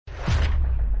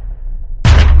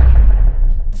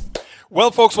Well,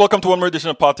 folks, welcome to one more edition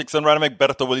of Politics Done Right. I'm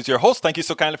Egberto Willies, your host. Thank you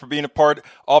so kindly for being a part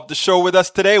of the show with us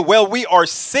today. Well, we are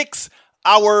 6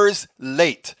 hours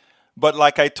late. But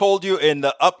like I told you in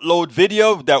the upload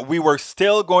video that we were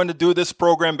still going to do this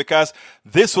program because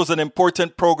this was an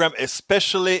important program,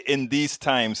 especially in these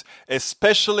times,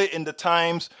 especially in the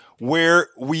times where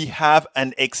we have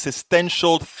an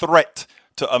existential threat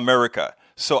to America.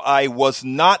 So I was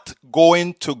not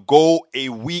going to go a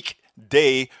weekday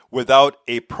without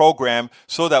a program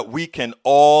so that we can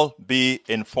all be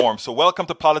informed. So welcome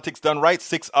to Politics Done Right,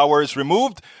 6 hours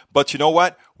removed. But you know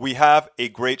what? We have a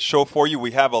great show for you.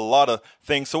 We have a lot of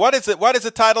things. So what is it? What is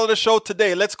the title of the show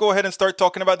today? Let's go ahead and start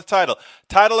talking about the title.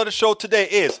 Title of the show today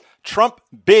is Trump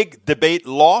Big Debate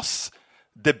Loss,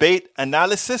 Debate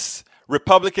Analysis,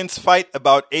 Republicans Fight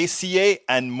About ACA,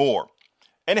 and more.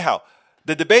 Anyhow,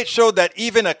 the debate showed that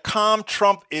even a calm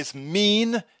Trump is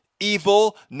mean,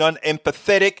 evil,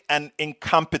 non-empathetic, and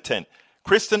incompetent.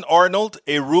 Kristen Arnold,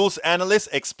 a rules analyst,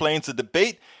 explains the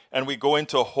debate, and we go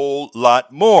into a whole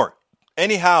lot more.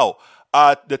 Anyhow,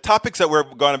 the topics that we're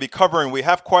going to be covering, we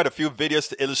have quite a few videos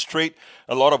to illustrate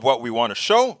a lot of what we want to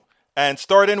show. And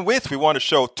starting with, we want to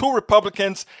show 2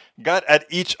 Republicans got at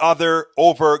each other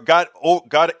over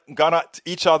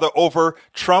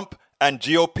Trump and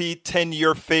GOP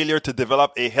 10-year failure to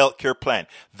develop a healthcare plan.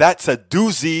 That's a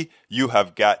doozy you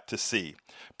have got to see.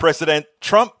 President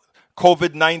Trump,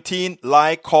 COVID-19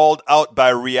 lie called out by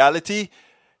reality.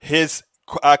 His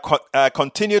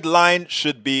continued line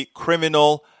should be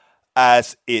criminal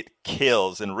as it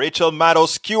kills. And Rachel Maddow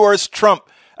skewers Trump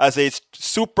as a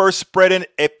super spreading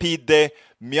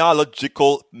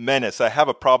epidemiological menace. I have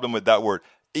a problem with that word.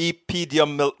 You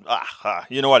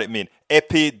know what it means.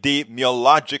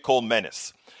 Epidemiological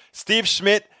menace. Steve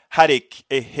Schmidt had a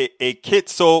kit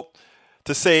so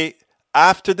to say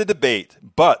after the debate,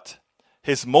 but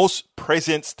his most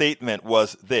prescient statement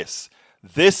was this.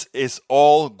 This is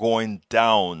all going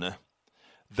down.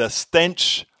 The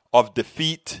stench of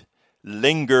defeat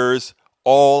lingers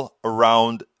all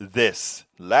around this.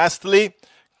 Lastly,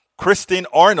 Kristen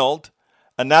Arnold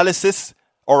analyzes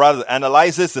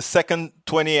the second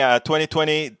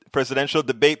 2020 presidential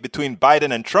debate between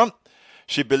Biden and Trump.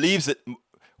 She believes it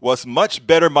was much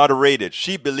better moderated.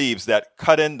 She believes that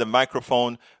cutting the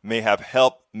microphone may have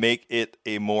helped make it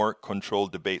a more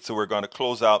controlled debate. So we're going to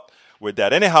close out with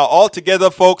that. Anyhow, all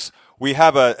together, folks, we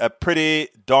have a pretty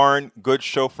darn good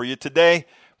show for you today.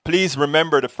 Please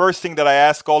remember the first thing that I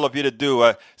ask all of you to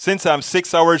do, since I'm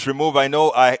 6 hours removed, I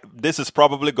know this is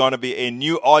probably going to be a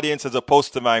new audience as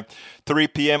opposed to my 3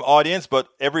 p.m. audience, but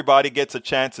everybody gets a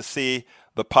chance to see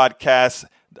the podcast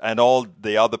and all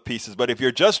the other pieces. But if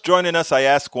you're just joining us, I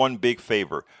ask one big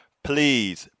favor.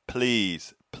 Please,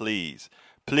 please, please,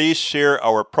 please share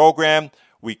our program.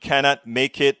 We cannot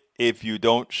make it if you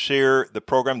don't share the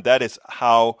program. That is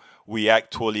how we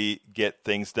actually get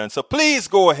things done. So please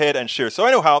go ahead and share. So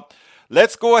anyhow,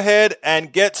 let's go ahead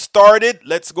and get started.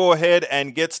 The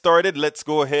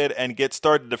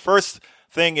first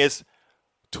thing is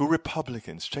 2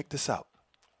 Republicans. Check this out.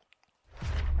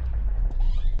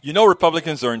 You know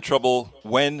Republicans are in trouble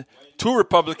when 2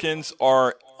 Republicans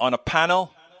are on a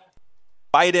panel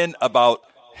fighting about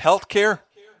health care,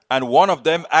 and one of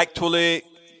them actually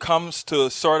comes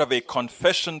to sort of a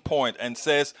confession point and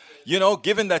says, you know,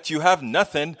 given that you have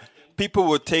nothing, people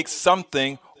would take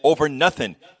something over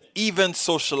nothing, even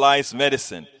socialized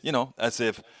medicine, you know, as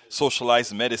if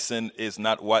socialized medicine is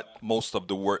not what most of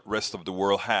the rest of the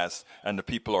world has, and the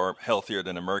people are healthier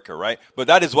than America, right? But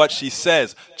that is what she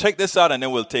says. Check this out, and then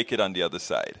we'll take it on the other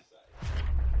side.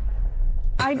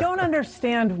 I don't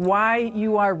understand why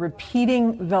you are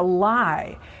repeating the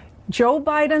lie. Joe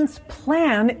Biden's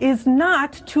plan is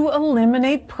not to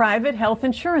eliminate private health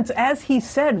insurance, as he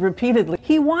said repeatedly.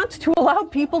 He wants to allow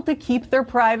people to keep their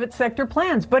private sector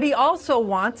plans, but he also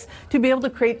wants to be able to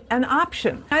create an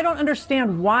option. I don't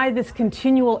understand why this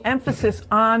continual emphasis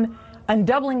on and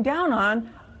doubling down on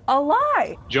a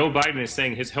lie. Joe Biden is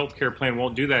saying his health care plan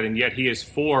won't do that, and yet he is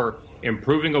for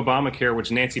improving Obamacare, which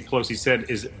Nancy Pelosi said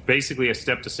is basically a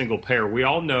step to single payer. We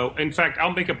all know. In fact,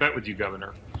 I'll make a bet with you,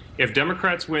 Governor. If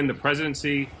Democrats win the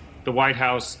presidency, the White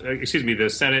House, the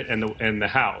Senate and the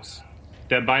House,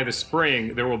 that by the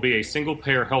spring there will be a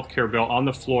single-payer health care bill on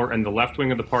the floor, and the left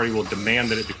wing of the party will demand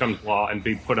that it becomes law and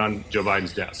be put on Joe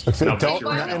Biden's desk. Why would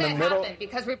that happen?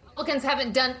 Because Republicans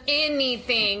haven't done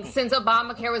anything since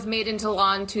Obamacare was made into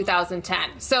law in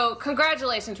 2010. So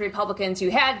congratulations, Republicans.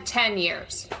 You had 10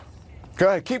 years. Go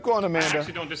ahead. Keep going, I Amanda.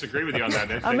 actually don't disagree with you on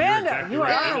that. Amanda, you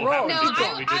are on a roll. No,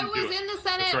 I was in the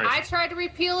Senate. I tried to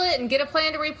repeal it and get a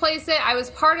plan to replace it. I was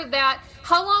part of that.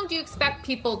 How long do you expect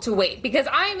people to wait? Because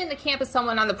I am in the camp of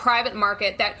someone on the private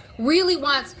market that really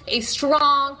wants a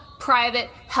strong private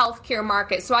healthcare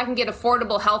market so I can get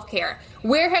affordable healthcare.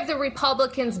 Where have the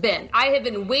Republicans been? I have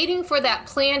been waiting for that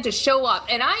plan to show up.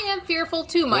 And I am fearful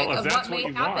too, Mike, of what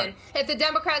may happen if the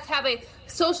Democrats have a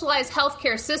socialized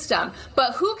healthcare system.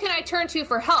 But who can I turn to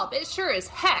for help? It sure as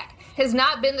heck has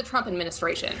not been the Trump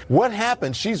administration. What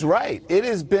happened? She's right. It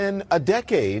has been a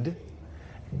decade,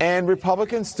 and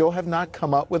Republicans still have not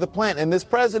come up with a plan. And this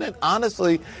president,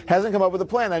 honestly, hasn't come up with a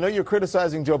plan. I know you're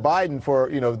criticizing Joe Biden for,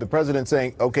 the president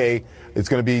saying, okay, it's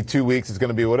going to be 2 weeks, it's going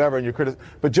to be whatever, and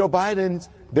but Joe Biden,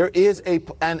 there is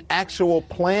an actual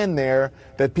plan there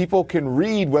that people can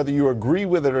read, whether you agree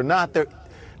with it or not.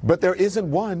 But there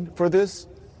isn't one for this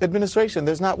administration.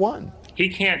 There's not one. He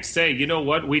can't say, you know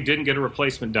what, we didn't get a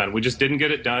replacement done. We just didn't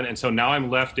get it done. And so now I'm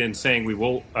left in saying we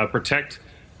will protect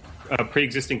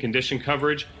pre-existing condition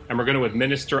coverage, and we're going to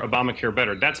administer Obamacare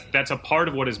better. That's a part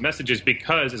of what his message is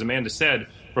because, as Amanda said,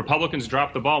 Republicans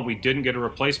dropped the ball and we didn't get a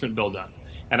replacement bill done.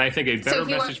 And I think a better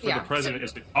message for the president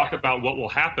is to talk about what will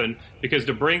happen, because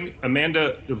to bring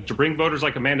voters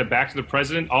like Amanda back to the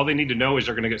president, all they need to know is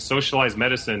they're going to get socialized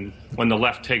medicine when the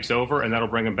left takes over, and that'll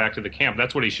bring them back to the camp.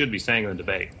 That's what he should be saying in the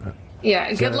debate.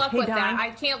 Yeah, good luck with that. I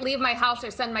can't leave my house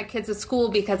or send my kids to school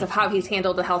because of how he's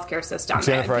handled the healthcare system.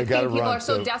 Jennifer, I got to run. People are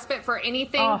so desperate for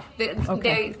anything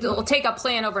that they'll take a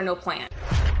plan over no plan.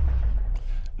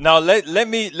 Now, let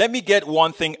me get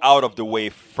one thing out of the way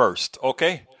first,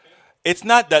 okay? It's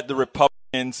not that the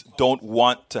Republicans don't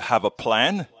want to have a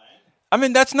plan. I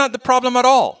mean, that's not the problem at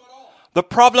all. The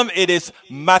problem, it is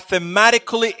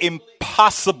mathematically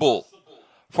impossible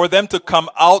for them to come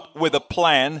out with a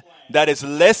plan that is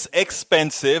less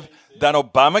expensive than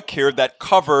Obamacare, that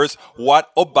covers what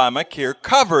Obamacare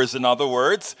covers. In other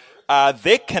words,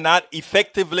 they cannot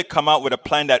effectively come out with a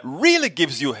plan that really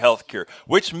gives you health care,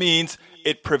 which means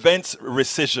it prevents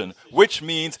rescission, which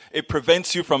means it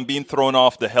prevents you from being thrown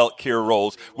off the health care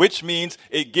rolls, which means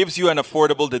it gives you an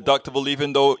affordable deductible,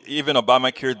 even though even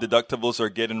Obamacare deductibles are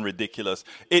getting ridiculous.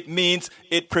 It means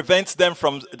it prevents them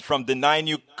from denying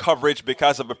you coverage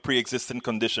because of a pre-existing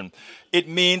condition. It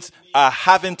means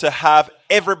having to have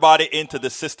everybody into the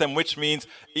system, which means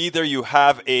either you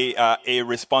have a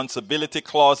responsibility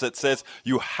clause that says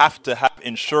you have to have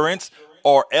insurance,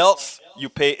 or else you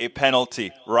pay a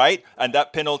penalty, right? And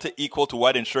that penalty equal to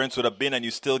what insurance would have been, and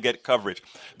you still get coverage.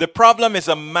 The problem is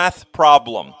a math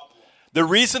problem. The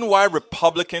reason why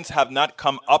Republicans have not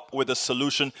come up with a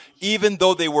solution, even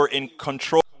though they were in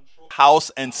control of the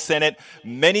House and Senate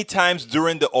many times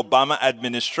during the Obama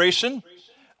administration,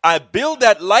 a bill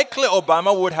that likely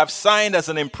Obama would have signed as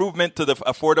an improvement to the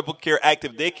Affordable Care Act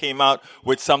if they came out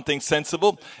with something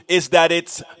sensible, is that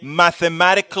it's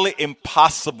mathematically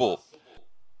impossible.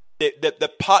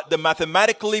 The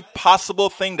mathematically possible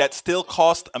thing that still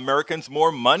cost Americans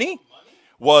more money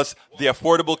was the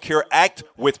Affordable Care Act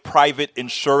with private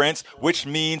insurance, which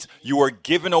means you are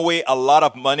giving away a lot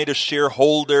of money to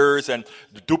shareholders and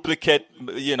duplicate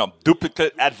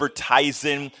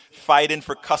advertising, fighting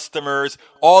for customers,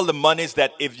 all the monies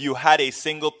that if you had a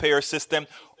single payer system,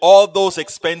 all those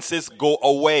expenses go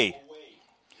away.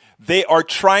 They are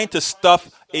trying to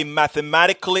stuff a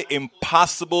mathematically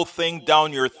impossible thing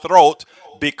down your throat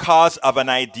because of an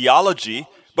ideology,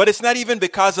 but it's not even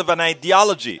because of an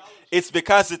ideology. It's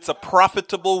because it's a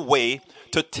profitable way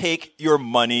to take your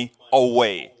money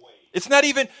away. It's not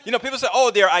even, people say,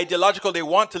 oh, they're ideological. They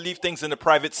want to leave things in the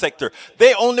private sector.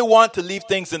 They only want to leave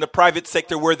things in the private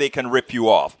sector where they can rip you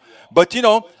off. But,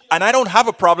 and I don't have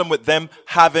a problem with them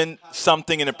having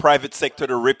something in the private sector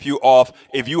to rip you off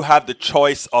if you have the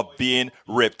choice of being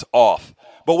ripped off.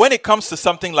 But when it comes to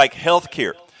something like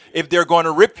healthcare, if they're going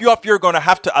to rip you off, you're going to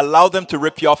have to allow them to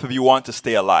rip you off if you want to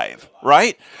stay alive,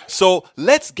 right? So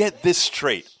let's get this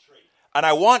straight. And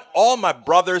I want all my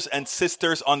brothers and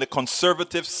sisters on the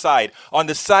conservative side, on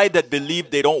the side that believe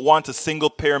they don't want a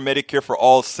single-payer Medicare for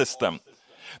all system.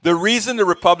 The reason the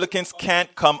Republicans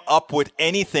can't come up with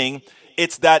anything,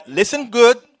 it's that, listen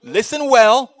good, listen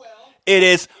well, it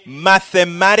is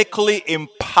mathematically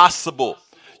impossible.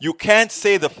 You can't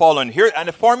say the following here, and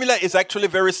the formula is actually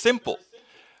very simple.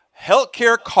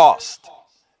 Healthcare cost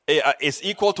is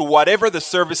equal to whatever the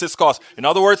services cost. In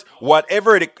other words,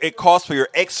 whatever it costs for your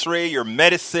x-ray, your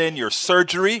medicine, your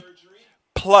surgery,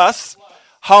 plus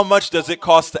how much does it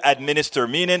cost to administer,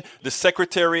 meaning the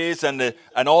secretaries and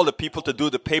all the people to do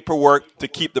the paperwork to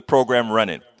keep the program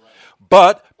running.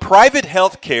 But private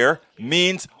healthcare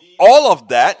means all of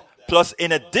that Plus,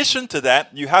 in addition to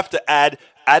that, you have to add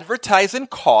advertising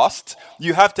costs.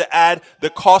 You have to add the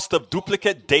cost of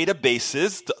duplicate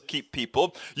databases to keep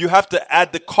people. You have to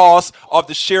add the cost of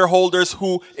the shareholders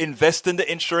who invest in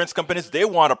the insurance companies. They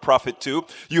want a profit too.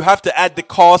 You have to add the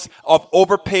cost of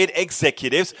overpaid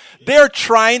executives. They're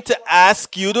trying to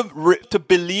ask you to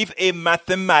believe a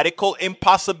mathematical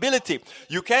impossibility.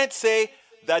 You can't say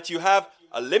that you have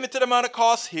a limited amount of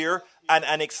costs here and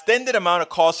an extended amount of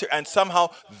costs here, and somehow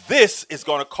this is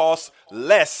going to cost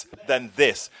less than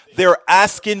this. They're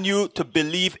asking you to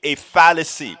believe a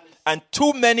fallacy, and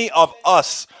too many of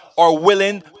us are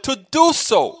willing to do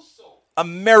so.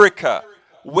 America,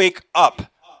 wake up.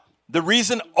 The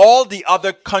reason all the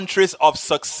other countries of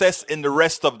success in the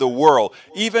rest of the world,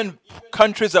 even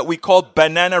countries that we call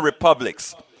banana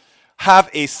republics, have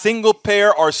a single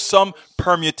payer or some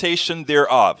permutation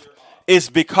thereof, is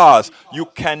because you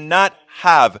cannot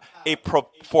have a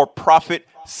for-profit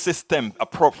system, a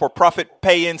for-profit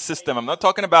paying system. I'm not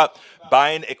talking about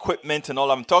buying equipment and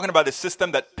all. I'm talking about a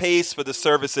system that pays for the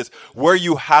services, where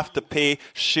you have to pay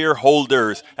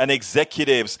shareholders and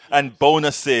executives and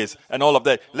bonuses and all of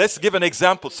that. Let's give an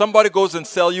example. Somebody goes and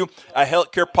sell you a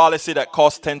healthcare policy that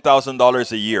costs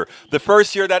 $10,000 a year. The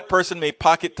first year, that person may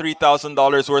pocket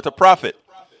 $3,000 worth of profit.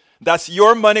 That's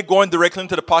your money going directly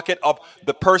into the pocket of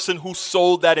the person who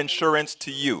sold that insurance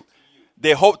to you.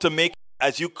 They hope to make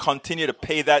as you continue to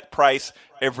pay that price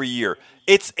every year.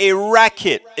 It's a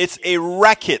racket. It's a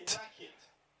racket.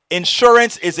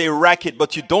 Insurance is a racket,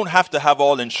 but you don't have to have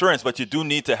all insurance, but you do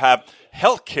need to have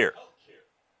health care.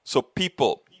 So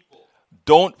people,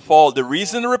 don't fall. The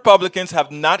reason the Republicans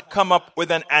have not come up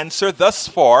with an answer thus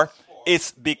far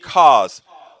is because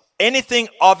anything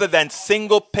other than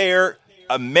single payer,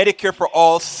 a Medicare for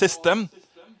all system,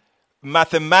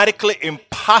 mathematically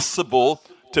impossible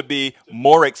to be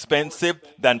more expensive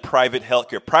than private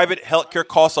healthcare. Private healthcare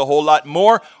costs a whole lot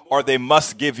more, or they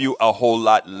must give you a whole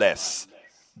lot less.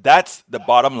 That's the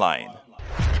bottom line.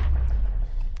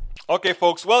 Okay,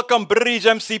 folks, welcome, Bridge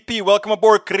MCP. Welcome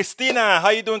aboard, Christina. How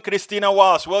you doing, Christina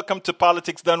Walsh? Welcome to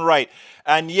Politics Done Right.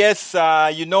 And yes,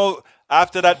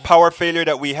 after that power failure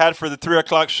that we had for the 3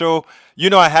 o'clock show,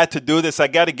 I had to do this. I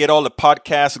got to get all the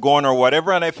podcasts going or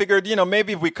whatever. And I figured,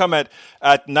 maybe if we come at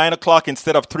 9 o'clock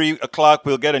instead of 3 o'clock,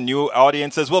 we'll get a new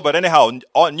audience as well. But anyhow,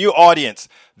 new audience.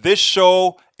 This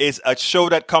show is a show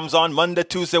that comes on Monday,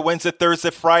 Tuesday, Wednesday, Thursday,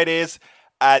 Fridays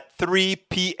at 3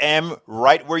 p.m.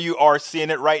 right where you are seeing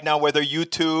it right now, whether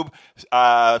YouTube,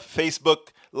 Facebook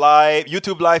Live,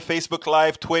 Facebook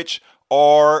Live, Twitch,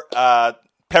 or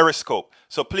Periscope.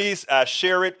 So please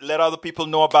share it, let other people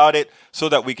know about it so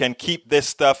that we can keep this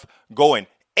stuff going.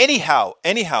 Anyhow,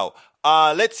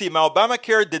 let's see. My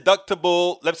Obamacare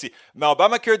deductible,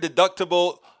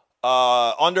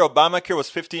 under Obamacare was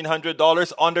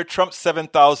 $1,500. Under Trump,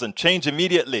 $7,000. Change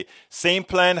immediately. Same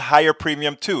plan, higher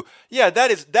premium too. Yeah,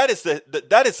 that is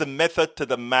the method to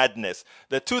the madness.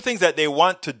 The two things that they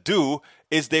want to do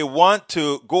is they want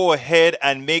to go ahead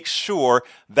and make sure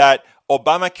that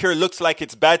Obamacare looks like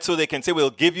it's bad, so they can say, we'll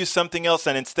give you something else,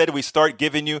 and instead we start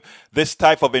giving you this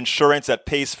type of insurance that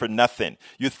pays for nothing.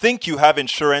 You think you have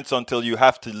insurance until you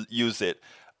have to use it.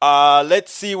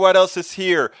 Let's see what else is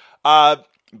here.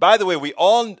 By the way, we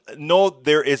all know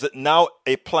there is now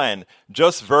a plan,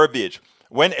 just verbiage.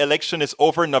 When election is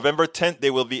over, November 10th, they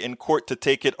will be in court to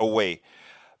take it away.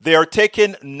 They are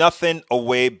taking nothing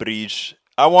away, Bridge.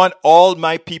 I want all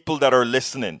my people that are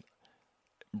listening,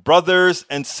 brothers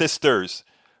and sisters,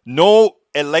 no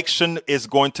election is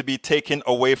going to be taken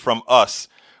away from us.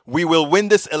 We will win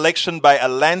this election by a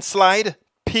landslide,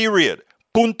 period.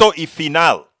 Punto y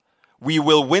final. We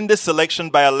will win this election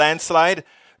by a landslide.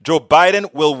 Joe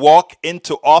Biden will walk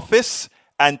into office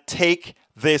and take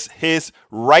his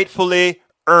rightfully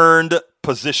earned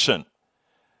position.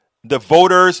 The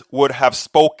voters would have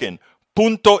spoken.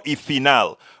 Punto y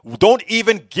final. Don't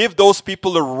even give those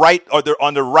people the right, or they're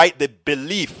on the right, the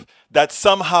belief that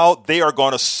somehow they are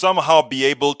going to somehow be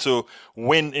able to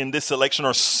win in this election,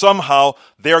 or somehow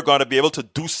they're going to be able to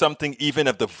do something even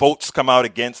if the votes come out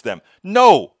against them.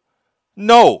 No.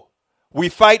 We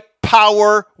fight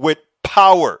power with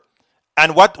power.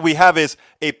 And what we have is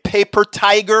a paper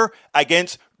tiger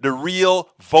against the real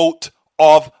vote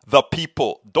of the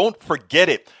people. Don't forget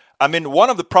it. I mean, one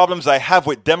of the problems I have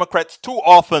with Democrats too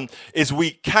often is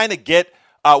we kind of get,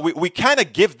 we kind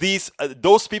of give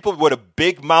those people with a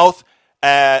big mouth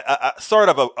sort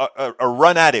of a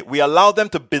run at it. We allow them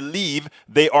to believe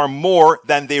they are more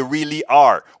than they really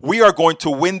are. We are going to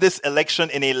win this election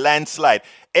in a landslide.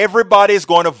 Everybody is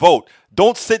going to vote.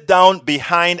 Don't sit down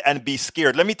behind and be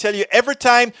scared. Let me tell you, every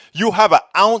time you have an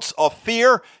ounce of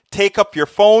fear, take up your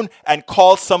phone and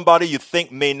call somebody you think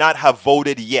may not have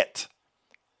voted yet.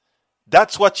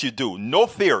 That's what you do. No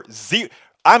fear.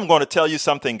 I'm going to tell you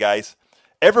something, guys.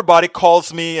 Everybody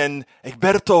calls me and,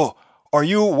 Egberto, are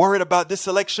you worried about this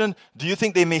election? Do you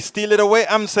think they may steal it away?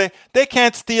 I'm saying they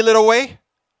can't steal it away.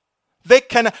 They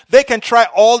can try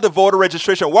all the voter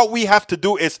registration. What we have to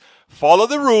do is follow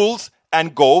the rules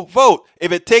and go vote.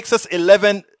 If it takes us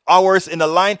 11 hours in a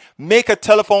line, make a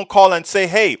telephone call and say,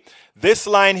 hey, this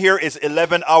line here is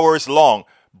 11 hours long.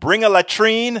 Bring a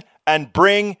latrine and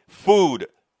bring food.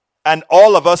 And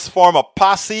all of us form a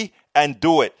posse and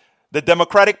do it. The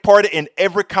Democratic Party in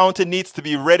every county needs to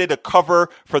be ready to cover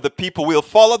for the people. We'll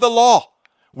follow the law.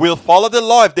 We'll follow the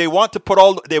law. If they want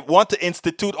to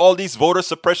institute all these voter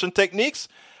suppression techniques,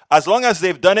 as long as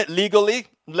they've done it legally,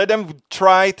 let them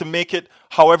try to make it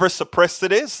however suppressed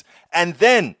it is. And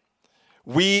then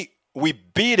we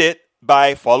beat it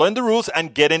by following the rules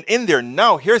and getting in there.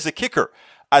 Now, here's the kicker.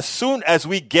 As soon as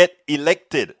we get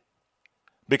elected,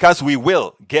 because we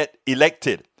will get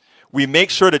elected, we make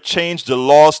sure to change the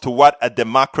laws to what a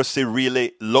democracy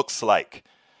really looks like.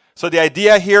 So the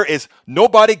idea here is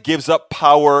nobody gives up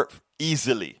power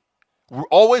easily.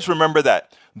 Always remember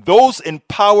that. Those in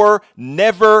power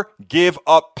never give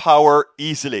up power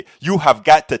easily. You have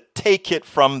got to take it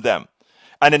from them.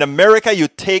 And in America, you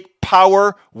take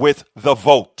power with the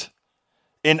vote.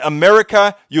 In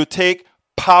America, you take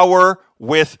power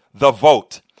with the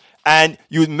vote. And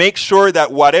you make sure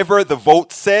that whatever the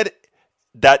vote said,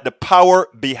 that the power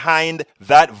behind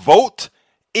that vote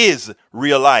is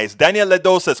realized. Daniel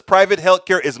Ledo says private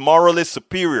healthcare is morally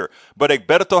superior, but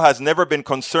Egberto has never been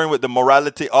concerned with the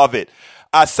morality of it.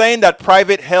 Saying that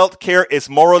private healthcare is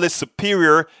morally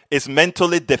superior is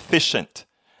mentally deficient.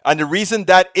 And the reason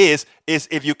that is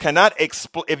if you cannot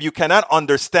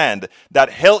understand that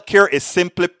healthcare is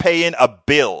simply paying a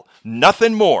bill,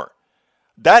 nothing more.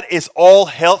 That is all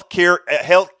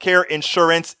healthcare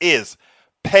insurance is.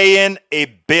 Paying a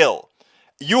bill.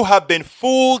 You have been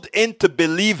fooled into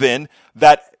believing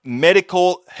that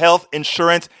medical health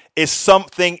insurance is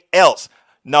something else.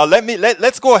 Now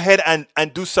let's go ahead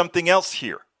and do something else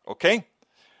here, okay?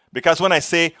 Because when I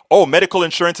say, oh, medical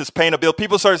insurance is paying a bill,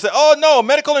 people start to say, oh no,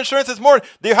 medical insurance is more.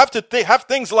 They have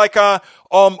things like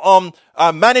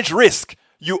manage risk.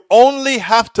 You only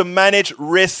have to manage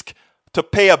risk to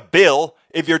pay a bill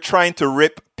if you're trying to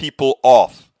rip people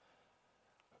off.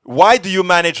 Why do you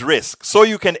manage risk? So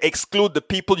you can exclude the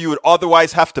people you would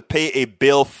otherwise have to pay a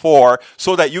bill for,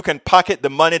 so that you can pocket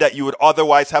the money that you would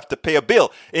otherwise have to pay a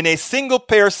bill. In a single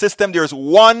payer system, there's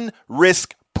one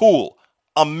risk pool,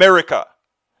 America.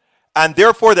 And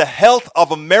therefore, the health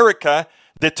of America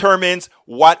determines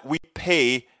what we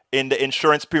pay in the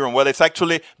insurance premium. Well, it's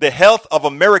actually the health of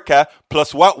America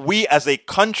plus what we as a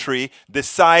country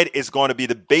decide is going to be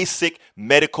the basic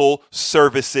medical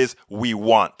services we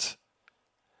want.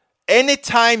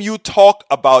 Anytime you talk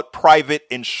about private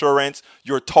insurance,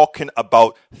 you're talking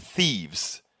about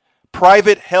thieves.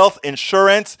 Private health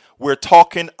insurance, we're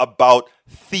talking about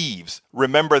thieves.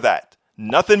 Remember that.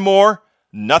 Nothing more,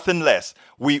 nothing less.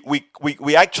 We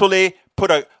actually put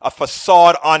a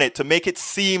facade on it to make it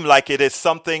seem like it is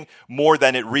something more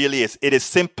than it really is. It is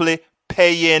simply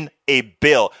paying a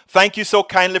bill. Thank you so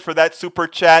kindly for that super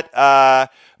chat,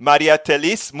 Maria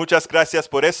Telis. Muchas gracias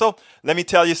por eso. Let me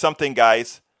tell you something,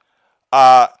 guys.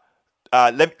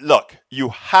 Look, you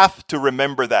have to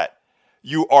remember that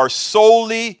you are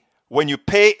solely, when you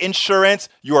pay insurance,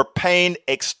 you are paying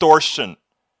extortion.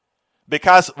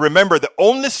 Because remember, the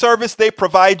only service they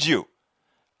provide you,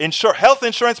 health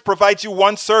insurance provides you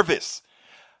one service.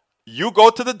 You go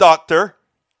to the doctor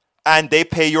and they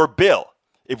pay your bill.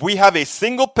 If we have a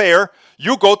single payer,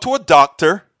 you go to a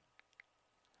doctor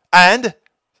and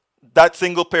that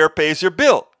single payer pays your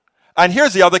bill. And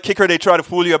here's the other kicker they try to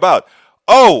fool you about.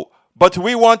 Oh, but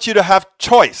we want you to have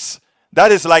choice.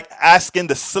 That is like asking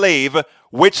the slave,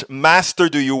 which master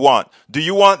do you want? Do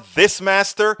you want this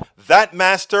master,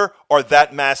 or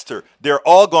that master? They're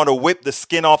all going to whip the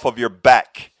skin off of your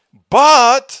back.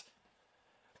 But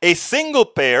a single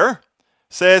payer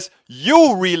says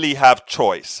you really have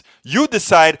choice. You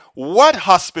decide what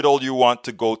hospital you want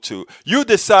to go to. You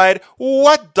decide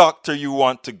what doctor you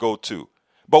want to go to.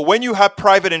 But when you have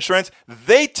private insurance,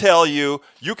 they tell you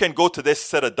you can go to this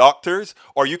set of doctors,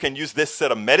 or you can use this set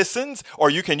of medicines, or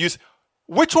you can use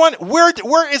which one?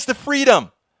 Where is the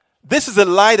freedom? This is a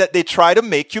lie that they try to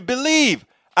make you believe.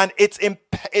 And it's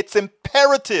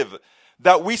imperative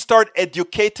that we start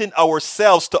educating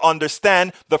ourselves to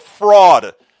understand the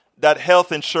fraud that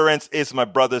health insurance is, my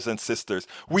brothers and sisters.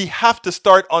 We have to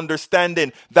start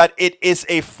understanding that it is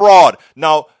a fraud.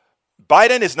 Now,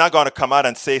 Biden is not going to come out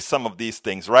and say some of these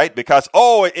things, right? Because,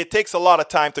 it takes a lot of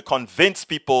time to convince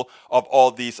people of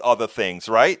all these other things,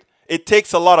 right? It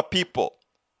takes a lot of people.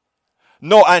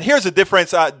 No, and here's the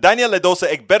difference. Daniel Ledosa,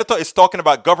 Egberto is talking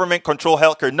about government-controlled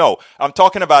healthcare. No, I'm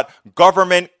talking about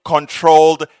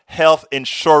government-controlled health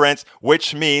insurance,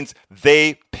 which means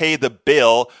they pay the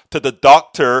bill to the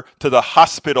doctor, to the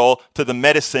hospital, to the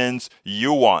medicines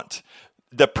you want.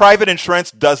 The private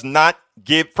insurance does not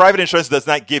give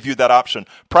you that option.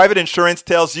 Private insurance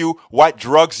tells you what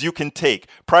drugs you can take.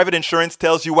 Private insurance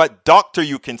tells you what doctor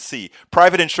you can see.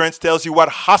 Private insurance tells you what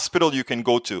hospital you can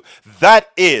go to.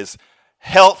 That is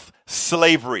health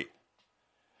slavery.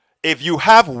 If you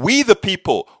have we the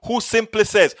people who simply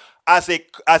says, as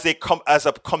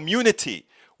a community,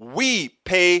 we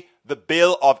pay the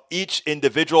bill of each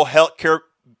individual healthcare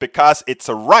because it's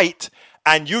a right,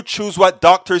 and you choose what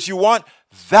doctors you want,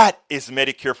 that is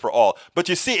Medicare for all. But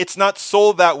you see, it's not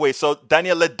sold that way. So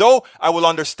Daniel Ledo, I will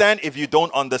understand if you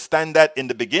don't understand that in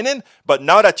the beginning, but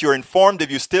now that you're informed,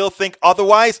 if you still think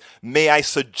otherwise, may I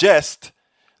suggest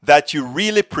that you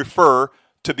really prefer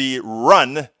to be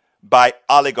run by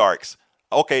oligarchs.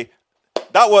 Okay,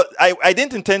 I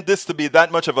didn't intend this to be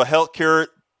that much of a healthcare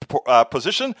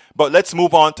position, but let's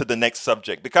move on to the next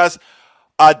subject, because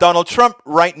Donald Trump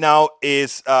right now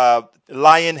is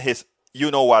lying his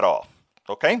you-know-what off,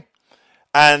 okay?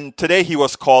 And today he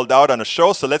was called out on a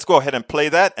show, so let's go ahead and play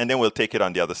that, and then we'll take it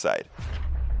on the other side.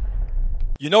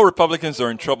 You know Republicans are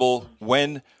in trouble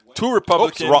when two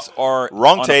Republicans are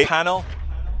on a panel.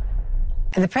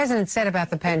 And the president said about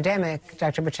the pandemic,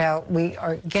 Dr. Patel,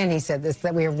 he said this,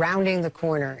 that we are rounding the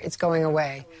corner. It's going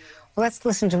away. Well, let's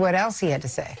listen to what else he had to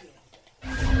say.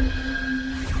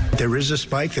 There is a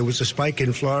spike. There was a spike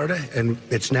in Florida, and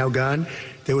it's now gone.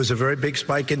 There was a very big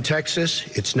spike in Texas.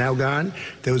 It's now gone.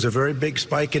 There was a very big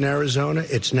spike in Arizona.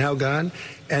 It's now gone.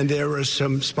 And there are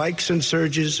some spikes and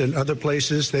surges in other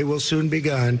places. They will soon be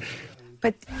gone.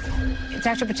 But,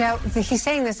 Dr. Patel, he's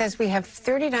saying this as we have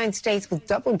 39 states with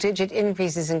double-digit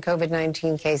increases in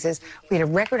COVID-19 cases. We had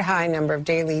a record-high number of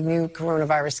daily new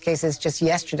coronavirus cases just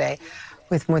yesterday,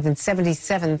 with more than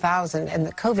 77,000. And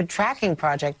the COVID Tracking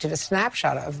Project did a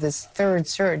snapshot of this third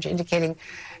surge, indicating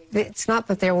that it's not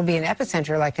that there will be an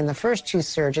epicenter like in the first two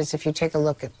surges, if you take a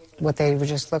look at what they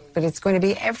just looked, but it's going to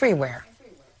be everywhere.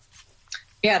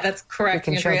 Yeah, that's correct,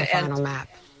 We can Andrea. show the final map.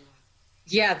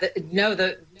 Yeah,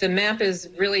 the map is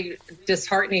really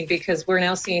disheartening because we're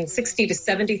now seeing 60 to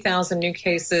 70,000 new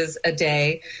cases a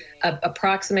day,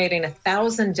 approximating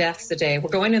 1,000 deaths a day. We're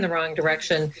going in the wrong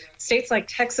direction. States like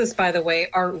Texas, by the way,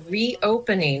 are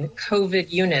reopening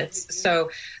COVID units.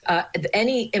 So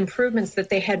any improvements that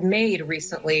they had made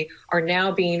recently are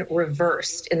now being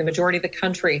reversed in the majority of the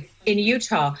country. In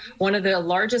Utah, one of the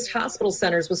largest hospital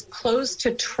centers was closed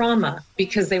to trauma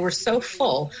because they were so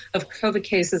full of COVID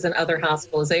cases and other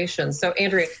hospitalizations. So,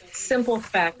 Andrea, simple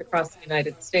fact across the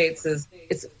United States is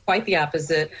it's quite the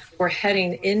opposite. We're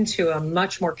heading into a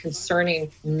much more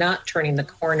concerning, not turning the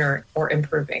corner or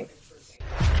improving.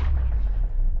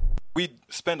 We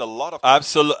spend a lot of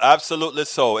absolutely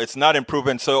so. It's not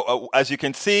improving. So as you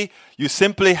can see, you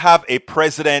simply have a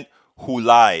president who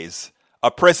lies. A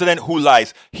president who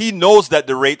lies. He knows that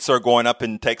the rates are going up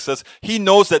in Texas. He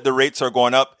knows that the rates are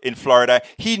going up in Florida.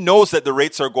 He knows that the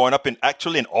rates are going up in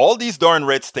all these darn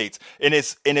red states. In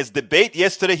his debate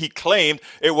yesterday, he claimed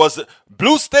it was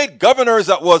blue state governors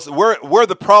that was where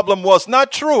the problem was.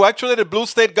 Not true. Actually, the blue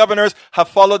state governors have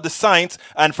followed the science,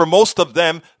 and for most of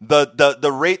them,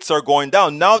 the rates are going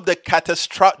down. Now the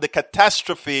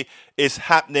catastrophe is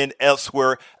happening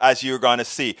elsewhere, as you're going to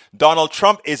see. Donald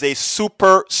Trump is a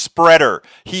super spreader.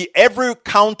 Every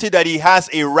county that he has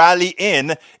a rally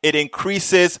in, it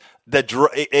increases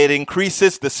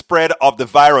the spread of the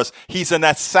virus. He's an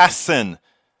assassin.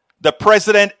 The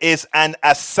president is an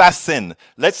assassin.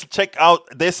 Let's check out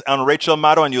this on Rachel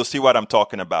Maddow, and you'll see what I'm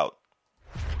talking about.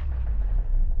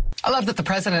 I love that the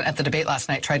president at the debate last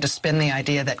night tried to spin the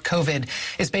idea that COVID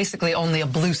is basically only a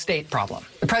blue state problem.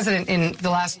 The president in the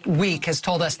last week has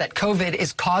told us that COVID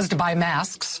is caused by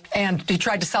masks, and he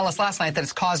tried to sell us last night that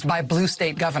it's caused by blue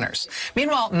state governors.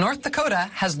 Meanwhile, North Dakota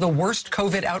has the worst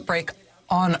COVID outbreak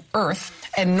on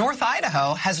earth, and North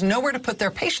Idaho has nowhere to put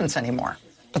their patients anymore.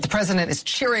 But the president is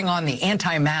cheering on the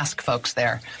anti-mask folks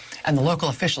there, and the local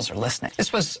officials are listening.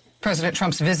 This was President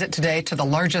Trump's visit today to the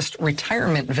largest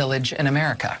retirement village in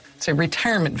America. It's a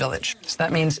retirement village. So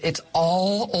that means it's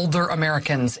all older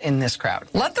Americans in this crowd.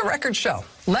 Let the record show,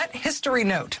 let history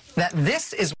note that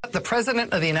this is what the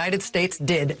President of the United States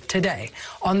did today,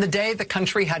 on the day the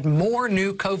country had more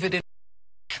new COVID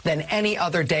than any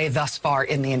other day thus far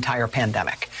in the entire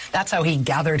pandemic. That's how he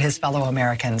gathered his fellow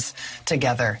Americans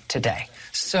together today.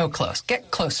 So close.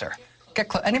 Get closer.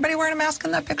 Anybody wearing a mask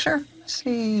in that picture?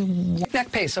 See,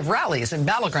 neck pace of rallies in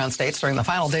battleground states during the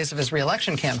final days of his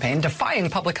re-election campaign, defying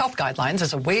public health guidelines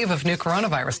as a wave of new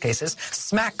coronavirus cases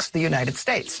smacks the United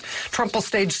States. Trump will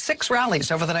stage 6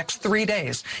 rallies over the next 3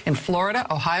 days in Florida,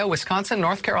 Ohio, Wisconsin,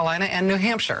 North Carolina, and New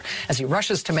Hampshire as he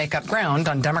rushes to make up ground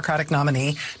on Democratic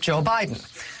nominee Joe Biden.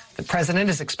 The president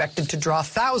is expected to draw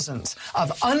thousands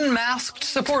of unmasked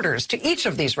supporters to each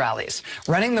of these rallies,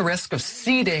 running the risk of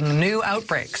seeding new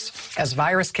outbreaks as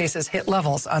virus cases hit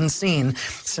levels unseen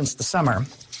since the summer.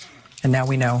 And now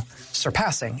we know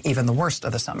surpassing even the worst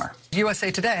of the summer.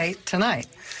 USA Today tonight.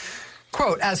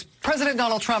 Quote, as President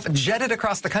Donald Trump jetted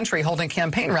across the country holding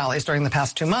campaign rallies during the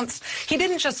past 2 months, he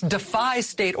didn't just defy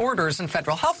state orders and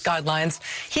federal health guidelines,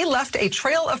 he left a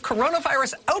trail of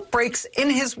coronavirus outbreaks in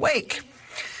his wake.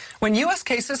 When U.S.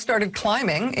 cases started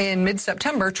climbing in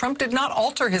mid-September, Trump did not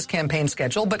alter his campaign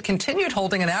schedule, but continued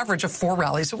holding an average of 4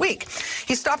 rallies a week.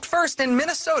 He stopped first in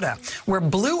Minnesota, where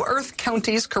Blue Earth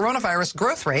County's coronavirus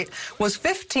growth rate was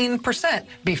 15%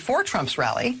 before Trump's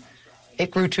rally.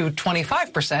 It grew to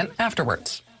 25%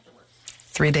 afterwards.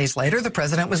 3 days later, the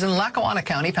president was in Lackawanna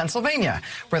County, Pennsylvania,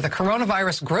 where the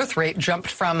coronavirus growth rate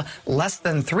jumped from less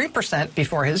than 3%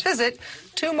 before his visit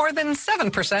to more than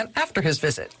 7% after his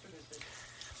visit.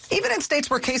 Even in states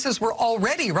where cases were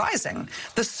already rising,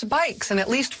 the spikes in at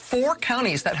least 4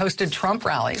 counties that hosted Trump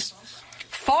rallies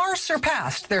far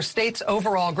surpassed their state's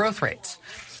overall growth rates.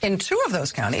 In 2 of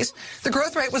those counties, the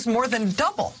growth rate was more than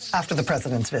double after the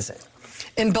president's visit.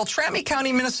 In Beltrami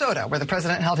County, Minnesota, where the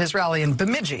president held his rally in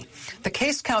Bemidji, the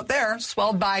case count there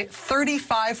swelled by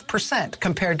 35%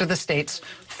 compared to the state's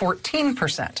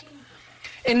 14%.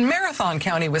 In Marathon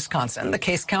County, Wisconsin, the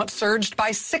case count surged by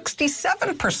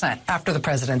 67% after the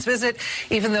president's visit,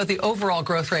 even though the overall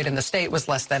growth rate in the state was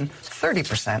less than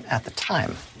 30% at the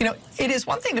time. You know, it is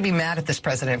one thing to be mad at this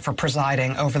president for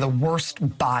presiding over the worst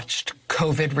botched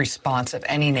COVID response of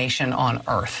any nation on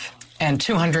earth, and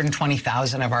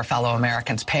 220,000 of our fellow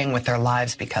Americans paying with their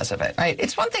lives because of it, right?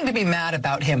 It's one thing to be mad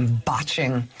about him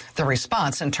botching the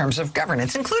response in terms of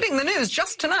governance, including the news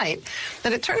just tonight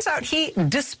that it turns out he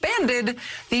disbanded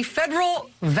the Federal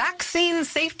Vaccine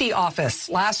Safety Office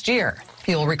last year.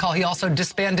 You'll recall he also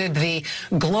disbanded the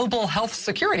Global Health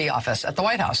Security Office at the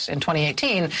White House in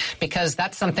 2018 because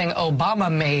that's something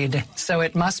Obama made, so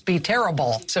it must be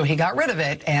terrible. So he got rid of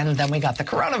it, and then we got the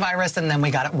coronavirus, and then we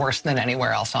got it worse than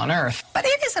anywhere else on Earth. But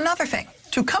it is another thing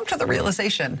to come to the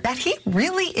realization that he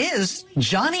really is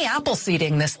Johnny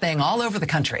Appleseeding this thing all over the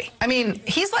country. I mean,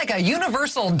 he's like a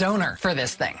universal donor for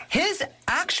this thing. His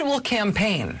actual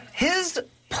campaign, his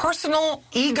personal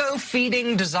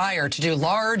ego-feeding desire to do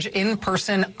large,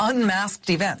 in-person, unmasked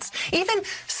events, even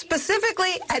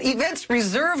specifically at events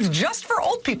reserved just for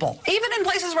old people, even in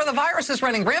places where the virus is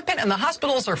running rampant and the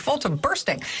hospitals are full to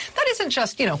bursting. That isn't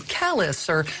just, callous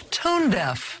or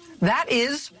tone-deaf. That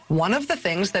is one of the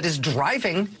things that is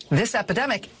driving this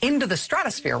epidemic into the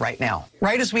stratosphere right now,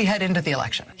 right as we head into the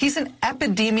election. He's an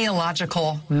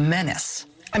epidemiological menace.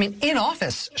 I mean, in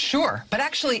office, sure, but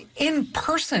actually in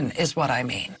person is what I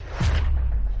mean.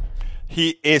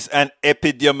 He is an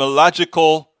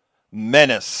epidemiological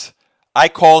menace. I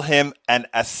call him an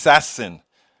assassin.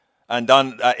 And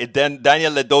then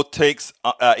Daniel Ledo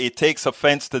takes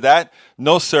offense to that.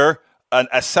 No, sir. An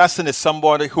assassin is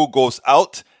somebody who goes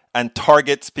out and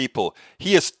targets people.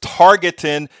 He is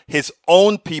targeting his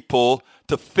own people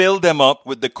to fill them up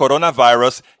with the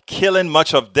coronavirus, killing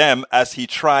much of them as he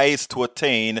tries to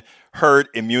attain herd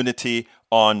immunity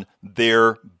on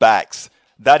their backs.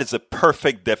 That is a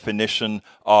perfect definition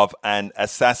of an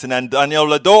assassin. And Daniel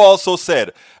Ledo also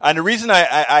said, and the reason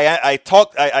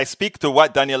I speak to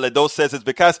what Daniel Ledo says is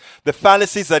because the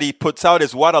fallacies that he puts out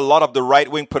is what a lot of the right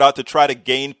wing put out to try to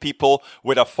gain people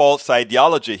with a false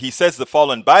ideology. He says the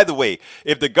following: by the way,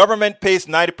 if the government pays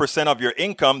 90% of your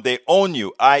income, they own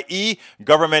you, i.e.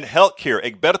 government health care.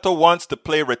 Egberto wants to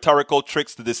play rhetorical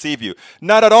tricks to deceive you.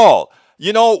 Not at all.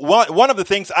 You know, one of the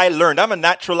things I learned, I'm a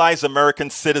naturalized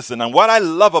American citizen, and what I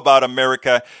love about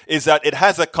America is that it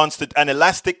has an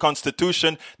elastic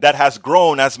constitution that has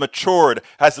grown, has matured,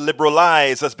 has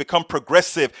liberalized, has become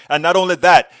progressive. And not only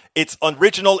that, its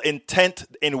original intent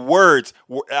in words,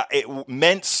 it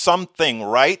meant something,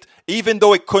 right? Even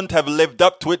though it couldn't have lived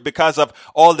up to it because of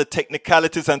all the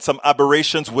technicalities and some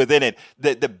aberrations within it.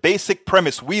 The basic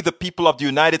premise, we the people of the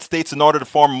United States in order to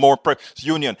form a more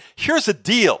union. Here's the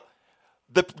deal.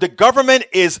 The government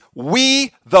is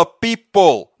we the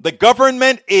people. The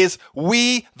government is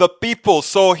we the people.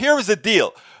 So here is the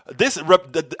deal.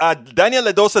 Daniel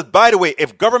Ledo says, by the way,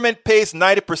 if government pays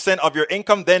 90% of your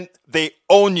income, then they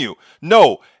own you.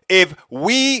 No, if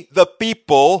we the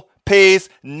people pays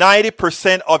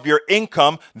 90% of your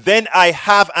income, then I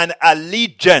have an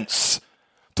allegiance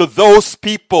to those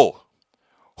people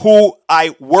who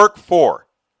I work for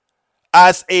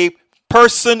as a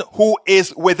person who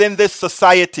is within this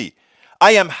society.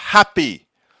 I am happy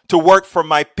to work for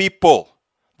my people,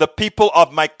 the people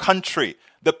of my country,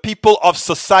 the people of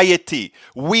society,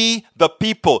 we the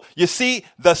people. You see,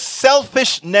 the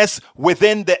selfishness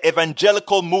within the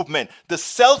evangelical movement, the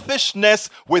selfishness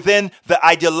within the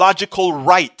ideological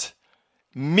right.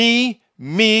 Me.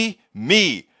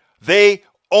 They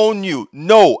own you.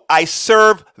 No, I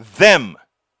serve them.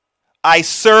 I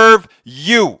serve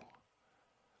you.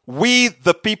 We,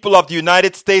 the people of the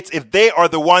United States, if they are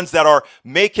the ones that are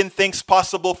making things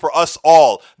possible for us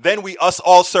all, then we us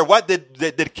all serve. What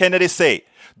did Kennedy say?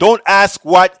 Don't ask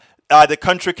what the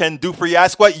country can do for you.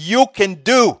 Ask what you can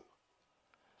do.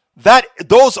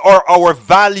 Those are our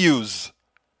values.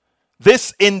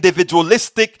 This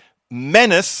individualistic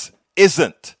menace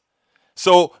isn't.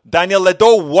 So Daniel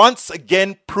Ledo once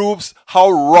again proves how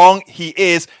wrong he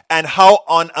is and how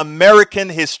un-American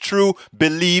his true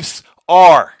beliefs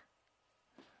are.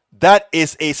 That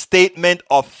is a statement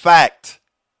of fact.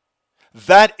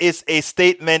 That is a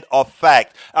statement of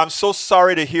fact. I'm so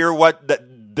sorry to hear what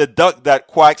the duck that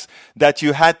quacks, that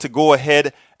you had to go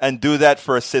ahead and do that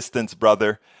for assistance,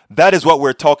 brother. That is what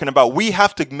we're talking about. We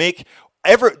have to make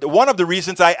one of the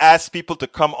reasons I ask people to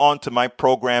come on to my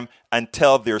program and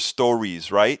tell their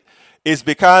stories, right, is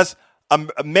because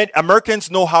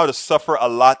Americans know how to suffer a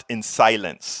lot in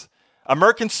silence.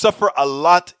 Americans suffer a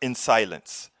lot in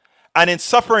silence. And in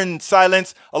suffering in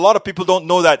silence, a lot of people don't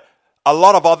know that a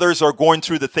lot of others are going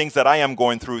through the things that I am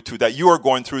going through too, that you are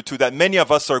going through too, that many of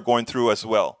us are going through as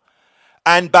well.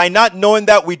 And by not knowing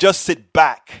that, we just sit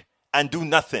back and do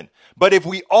nothing. But if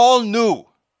we all knew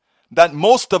that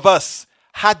most of us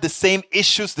had the same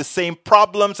issues, the same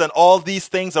problems, and all these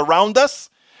things around us,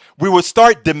 we would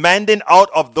start demanding out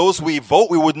of those we vote.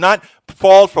 We would not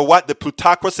fall for what the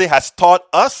plutocracy has taught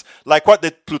us, like what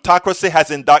the plutocracy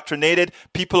has indoctrinated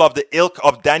people of the ilk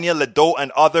of Daniel Ledo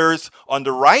and others on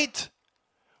the right.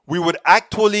 We would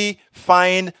actually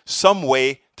find some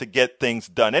way to get things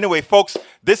done. Anyway, folks,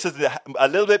 this is a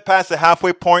little bit past the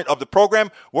halfway point of the program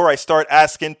where I start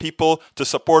asking people to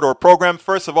support our program.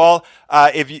 First of all,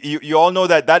 if you all know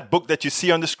that book that you see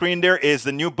on the screen there is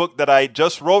the new book that I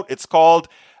just wrote. It's called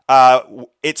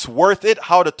It's Worth It,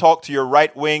 How to Talk to Your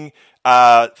Right-Wing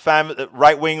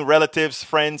relatives,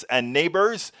 friends, and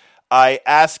neighbors. I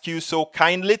ask you so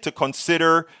kindly to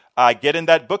consider getting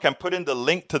that book. I'm putting the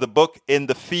link to the book in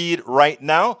the feed right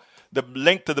now. The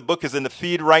link to the book is in the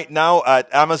feed right now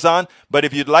at Amazon. But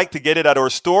if you'd like to get it at our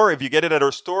store, if you get it at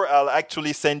our store, I'll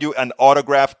actually send you an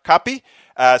autographed copy.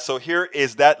 So here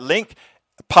is that link.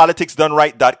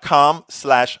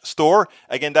 politicsdoneright.com/store.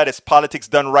 Again, that is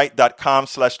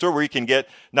politicsdoneright.com/store, where you can get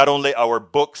not only our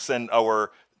books and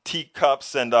our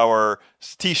teacups and our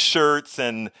t-shirts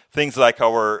and things like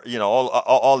our,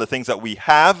 all the things that we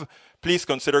have. Please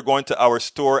consider going to our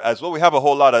store as well. We have a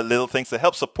whole lot of little things to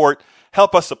help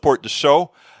us support the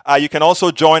show. You can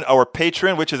also join our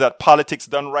Patreon, which is at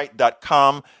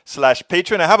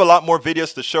politicsdoneright.com/Patreon. I have a lot more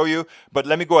videos to show you, but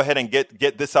let me go ahead and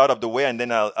get this out of the way, and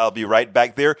then I'll be right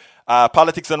back there.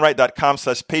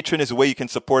 politicsdoneright.com/Patreon is the way you can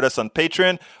support us on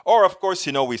Patreon. Or, of course,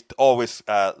 we always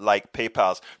like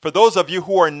PayPals. For those of you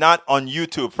who are not on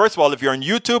YouTube, first of all, if you're on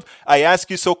YouTube, I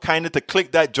ask you so kindly to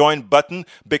click that join button.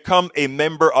 Become a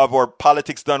member of our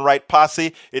Politics Done Right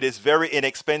posse. It is very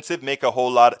inexpensive.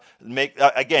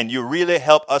 Again, you really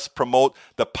help us promote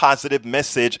the positive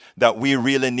message that we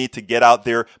really need to get out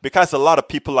there, because a lot of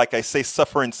people, like I say,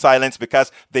 suffer in silence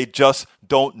because they just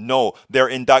don't know. They're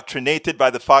indoctrinated by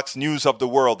the Fox News of the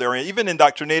world. They're even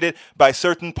indoctrinated by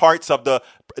certain parts of the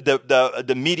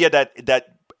media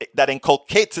that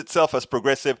inculcates itself as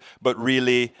progressive, but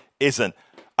really isn't.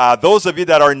 Those of you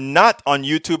that are not on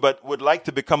YouTube but would like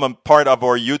to become a part of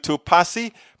our YouTube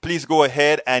posse, please go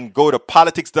ahead and go to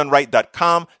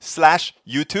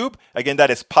politicsdoneright.com/YouTube. Again, that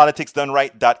is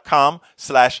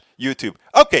politicsdoneright.com/YouTube.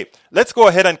 Okay, let's go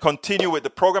ahead and continue with the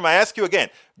program. I ask you again,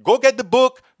 go get the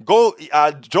book, go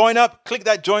join up, click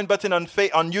that join button on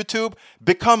YouTube,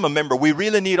 become a member. We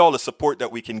really need all the support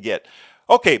that we can get.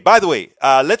 Okay, by the way,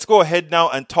 let's go ahead now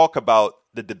and talk about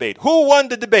the debate. Who won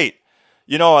the debate?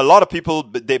 You know, a lot of people,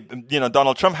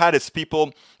 Donald Trump had his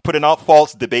people putting out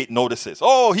false debate notices.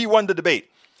 Oh, he won the debate.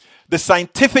 The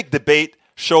scientific debate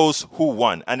shows who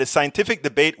won, and the scientific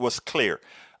debate was clear.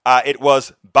 It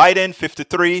was Biden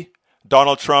 53,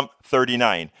 Donald Trump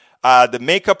 39. The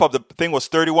makeup of the thing was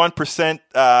 31%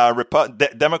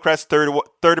 Democrats,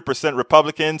 30%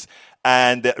 Republicans,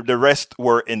 and the rest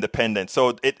were independent.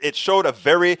 So it showed a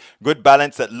very good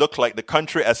balance that looked like the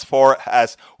country as far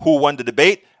as who won the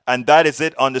debate. And that is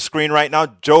it on the screen right now.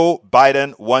 Joe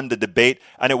Biden won the debate,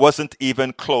 and it wasn't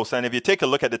even close. And if you take a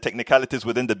look at the technicalities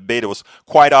within the debate, it was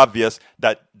quite obvious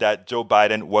that Joe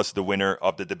Biden was the winner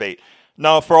of the debate.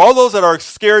 Now, for all those that are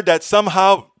scared that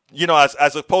somehow, you know,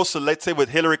 as opposed to, let's say, with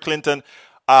Hillary Clinton,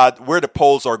 where the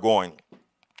polls are going.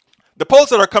 The polls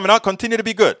that are coming out continue to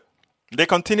be good. They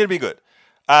continue to be good.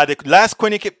 The last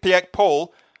Quinnipiac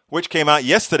poll, which came out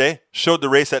yesterday, showed the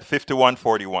race at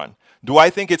 51-41. Do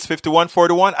I think it's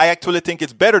 51-41? I actually think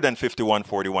it's better than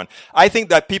 51-41. I think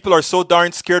that people are so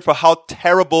darn scared for how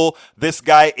terrible this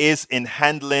guy is in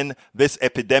handling this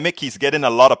epidemic. He's getting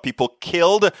a lot of people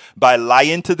killed by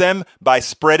lying to them, by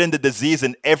spreading the disease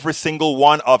in every single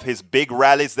one of his big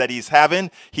rallies that he's having.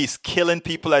 He's killing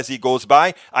people as he goes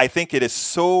by. I think it is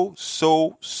so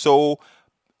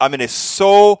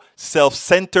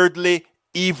self-centeredly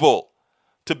evil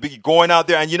to be going out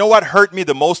there. And you know what hurt me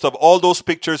the most of all those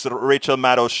pictures that Rachel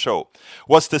Maddow showed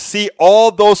was to see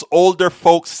all those older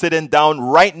folks sitting down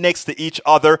right next to each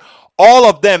other, all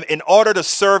of them in order to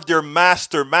serve their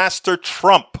master, Master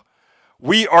Trump.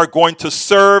 We are going to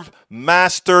serve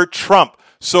Master Trump.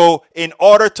 So in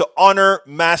order to honor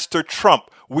Master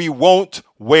Trump, we won't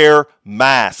wear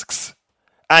masks.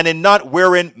 And in not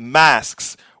wearing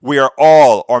masks, we are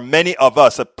all, or many of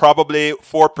us, probably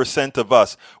 4% of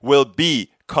us, will be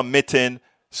committing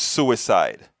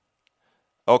suicide.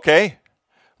 Okay?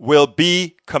 Will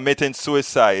be committing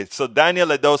suicide. So Daniel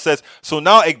Ledo says, so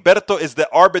now Egberto is the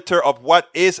arbiter of what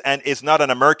is and is not an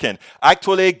American.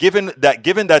 Actually, given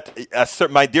that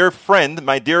my dear friend,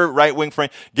 my dear right-wing friend,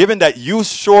 given that you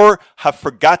sure have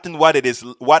forgotten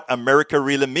what America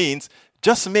really means,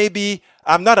 just maybe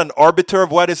I'm not an arbiter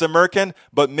of what is American,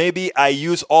 but maybe I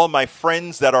use all my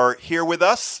friends that are here with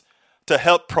us to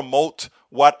help promote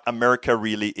what America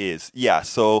really is. Yeah,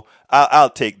 so I'll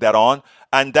take that on.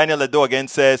 And Daniel Ledo again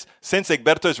says, since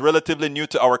Egberto is relatively new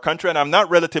to our country, and I'm not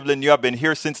relatively new, I've been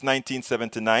here since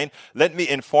 1979, let me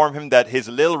inform him that his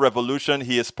little revolution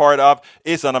he is part of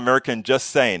is un-American,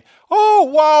 just saying. Oh,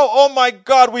 wow, oh my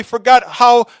God, we forgot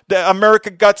how the America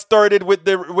got started with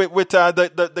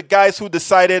the guys who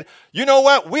decided, you know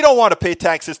what, we don't want to pay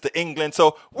taxes to England,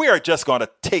 so we are just going to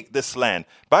take this land.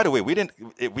 By the way,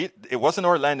 it wasn't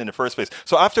our land in the first place.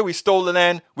 So after we stole the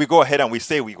land, we go ahead and we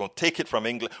say we're going to take it from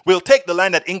England. We'll take the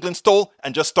land that England stole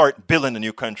and just start building a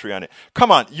new country on it.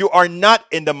 Come on, you're not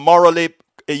in the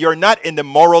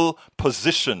moral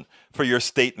position for your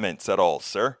statements at all,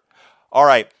 sir. All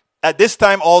right. At this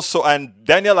time also, and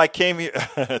Daniel, I came here.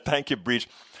 Thank you, Breach.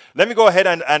 Let me go ahead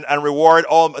and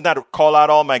call out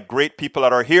all my great people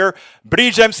that are here.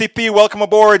 Breach MCP, welcome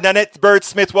aboard. Nanette Bird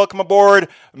Smith, welcome aboard.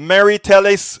 Marie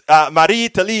Tellis,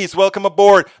 welcome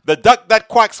aboard. The Duck That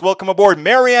Quacks, welcome aboard.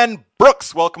 Marianne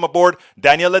Brooks, welcome aboard.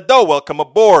 Daniel Ledo, welcome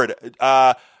aboard.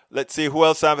 Let's see who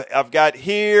else I've got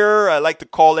here. I like to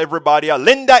call everybody out.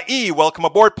 Linda E., welcome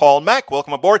aboard. Paul Mack,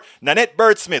 welcome aboard. Nanette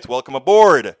Bird Smith, welcome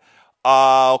aboard.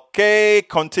 Okay,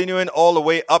 continuing all the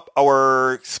way up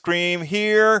our screen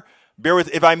here. Bear with.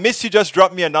 If I miss you, just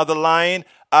drop me another line.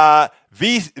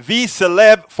 V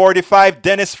Celeb 45,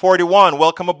 Dennis 41,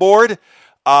 welcome aboard.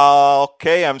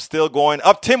 Okay, I'm still going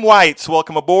up. Tim Whites,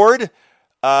 welcome aboard.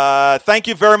 Thank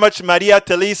you very much, Maria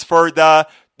Telis, for the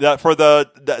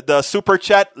super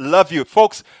chat. Love you,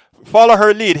 folks. Follow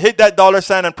her lead. Hit that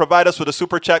 $sign and provide us with a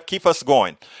super chat. Keep us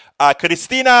going.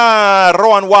 Christina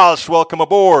Rowan Walsh, welcome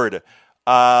aboard.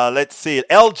 Let's see.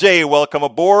 LJ, welcome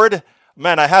aboard.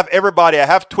 Man, I have everybody. I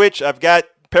have Twitch. I've got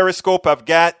Periscope. I've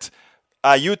got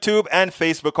YouTube and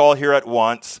Facebook all here at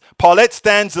once. Paulette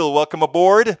Stanzel, welcome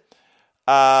aboard.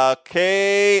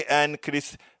 Okay. And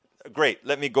Chris. Great.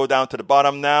 Let me go down to the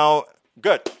bottom now.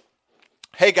 Good.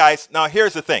 Hey, guys. Now,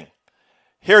 here's the thing.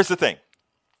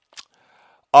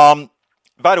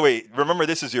 By the way, remember,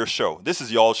 this is your show. This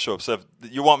is y'all's show. So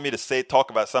if you want me to talk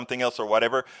about something else or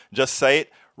whatever, just say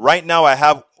it. Right now, I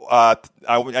have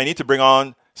I need to bring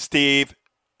on Steve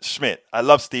Schmidt. I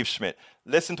love Steve Schmidt.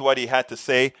 Listen to what he had to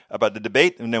say about the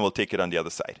debate, and then we'll take it on the other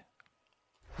side.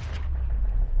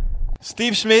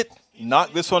 Steve Schmidt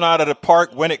knocked this one out of the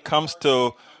park when it comes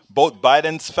to both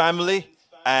Biden's family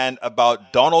and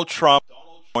about Donald Trump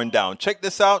going down. Check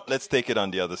this out. Let's take it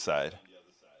on the other side.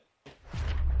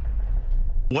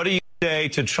 What do you say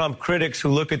to Trump critics who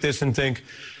look at this and think,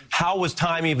 how was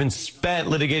time even spent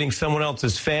litigating someone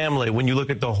else's family when you look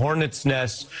at the hornet's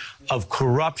nest of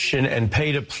corruption and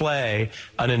pay to play,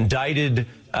 an indicted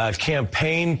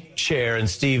campaign chair in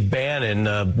Steve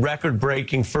Bannon,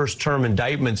 record-breaking first-term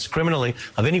indictments criminally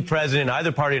of any president,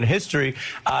 either party in history,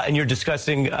 and you're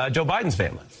discussing Joe Biden's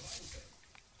family?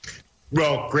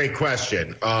 Well, great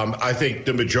question. I think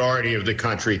the majority of the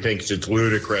country thinks it's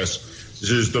ludicrous.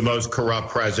 This is the most corrupt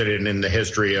president in the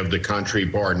history of the country,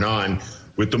 bar none,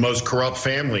 with the most corrupt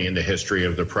family in the history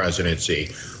of the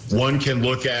presidency. One can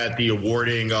look at the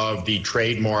awarding of the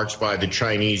trademarks by the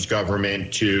Chinese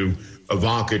government to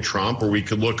Ivanka Trump, or we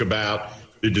could look about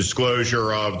the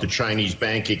disclosure of the Chinese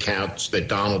bank accounts that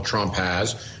Donald Trump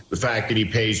has, the fact that he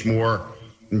pays more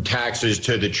in taxes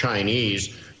to the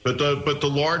Chinese. But the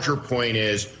larger point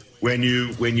is when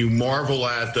you marvel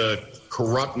at the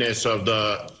corruptness of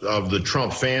the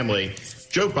Trump family,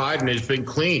 Joe Biden has been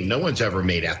clean. No one's ever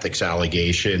made ethics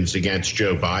allegations against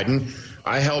Joe Biden.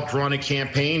 I helped run a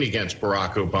campaign against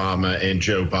Barack Obama and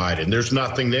Joe Biden. There's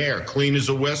nothing there. Clean as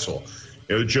a whistle.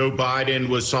 You know, Joe Biden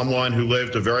was someone who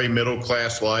lived a very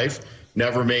middle-class life,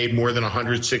 never made more than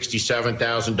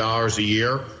 $167,000 a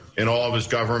year in all of his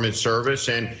government service,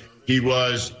 and he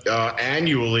was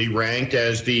annually ranked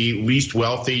as the least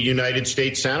wealthy United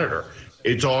States senator.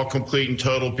 It's all complete and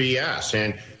total BS.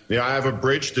 And I have a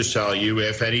bridge to sell you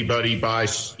if anybody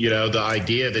buys, the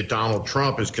idea that Donald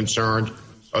Trump is concerned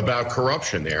about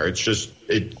corruption there. It's just,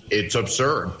 it's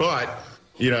absurd. But,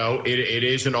 it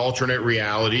is an alternate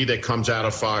reality that comes out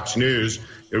of Fox News.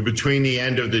 Between the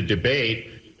end of the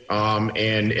debate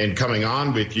and coming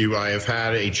on with you, I have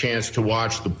had a chance to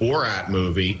watch the Borat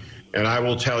movie. And I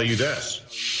will tell you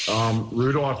this,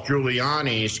 Rudolph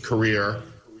Giuliani's career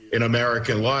in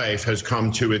American life has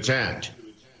come to its end.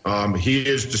 He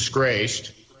is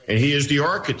disgraced, and he is the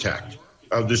architect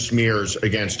of the smears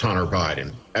against Hunter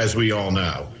Biden, as we all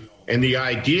know. And the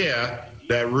idea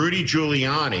that Rudy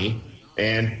Giuliani,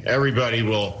 and everybody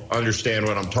will understand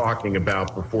what I'm talking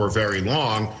about before very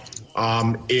long,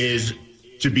 is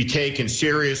to be taken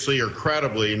seriously or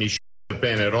credibly, and he shouldn't have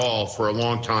been at all for a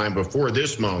long time before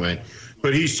this moment,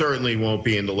 but he certainly won't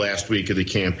be in the last week of the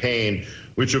campaign,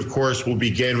 which, of course, will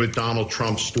begin with Donald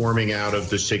Trump storming out of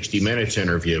the 60 Minutes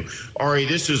interview. Ari,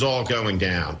 this is all going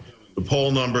down. The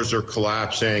poll numbers are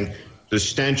collapsing. The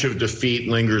stench of defeat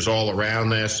lingers all around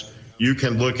this. You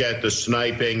can look at the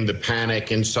sniping, the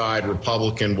panic inside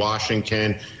Republican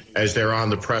Washington as they're on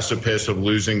the precipice of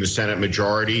losing the Senate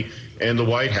majority and the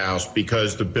White House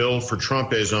because the bill for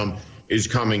Trumpism is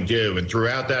coming due. And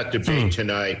throughout that debate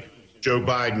tonight, Joe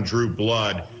Biden drew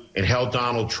blood and held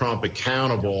Donald Trump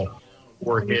accountable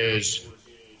for his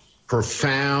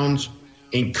profound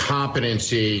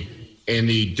incompetency in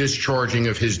the discharging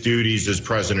of his duties as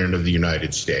president of the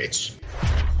United States.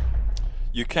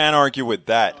 You can't argue with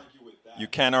that. You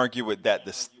can't argue with that.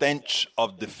 The stench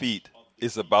of defeat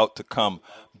is about to come.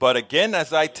 But again,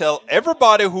 as I tell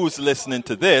everybody who's listening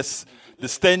to this, the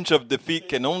stench of defeat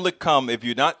can only come if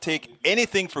you not take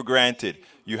anything for granted.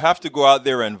 You have to go out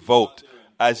there and vote.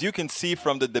 As you can see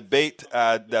from the debate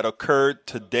that occurred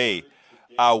today,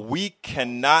 we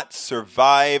cannot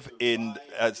survive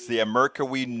as the America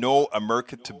we know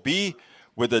America to be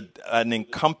with an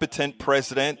incompetent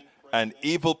president, an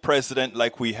evil president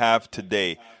like we have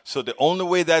today. So the only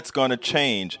way that's going to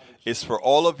change is for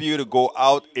all of you to go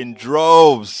out in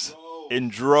droves,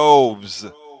 and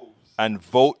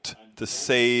vote to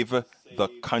save the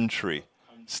country.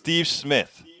 Steve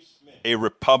Smith, a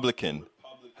Republican,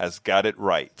 has got it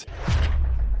right.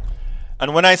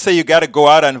 And when I say you got to go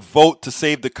out and vote to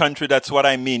save the country, that's what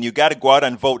I mean. You got to go out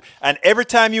and vote. And every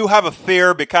time you have a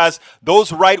fear, because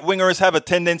those right-wingers have a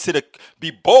tendency to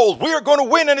be bold, we are going to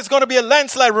win and it's going to be a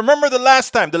landslide. Remember the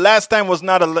last time? The last time was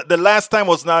not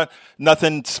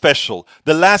nothing special.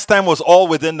 The last time was all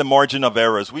within the margin of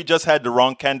errors. We just had the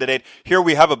wrong candidate. Here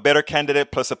we have a better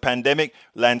candidate plus a pandemic,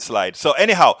 landslide. So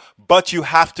anyhow, but you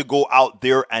have to go out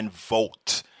there and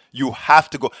vote. You have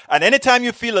to go. And anytime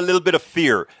you feel a little bit of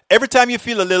fear, every time you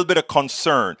feel a little bit of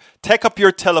concern, take up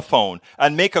your telephone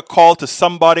and make a call to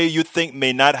somebody you think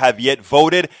may not have yet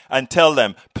voted and tell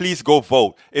them, please go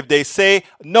vote. If they say,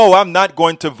 no, I'm not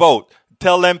going to vote,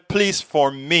 tell them, please,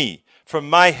 for me, for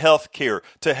my health care,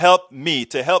 to help me,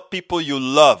 to help people you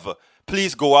love,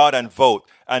 please go out and vote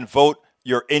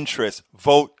your interests.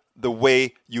 Vote the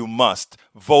way you must.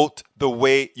 Vote the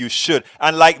way you should.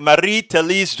 And like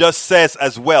Marie-Therese just says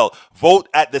as well, vote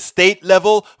at the state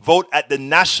level, vote at the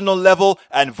national level,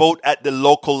 and vote at the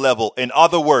local level. In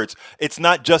other words, it's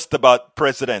not just about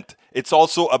president. It's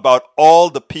also about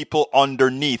all the people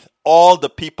underneath. All the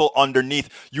people underneath.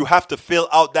 You have to fill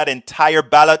out that entire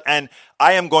ballot. And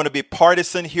I am going to be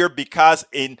partisan here because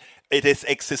it is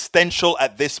existential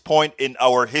at this point in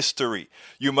our history.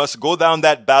 You must go down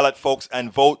that ballot, folks,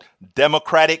 and vote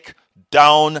Democratic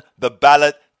down the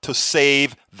ballot to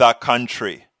save the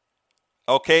country.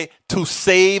 Okay? To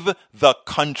save the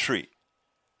country.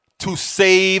 To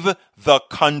save the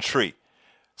country.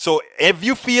 So if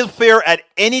you feel fear at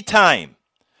any time,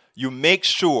 you make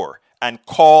sure and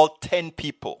call 10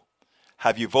 people.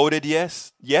 Have you voted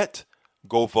yet?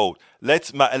 Go vote.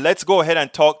 Let's go ahead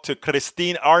and talk to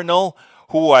Christine Arnold,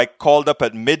 who I called up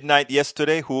at midnight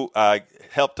yesterday, who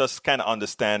helped us kind of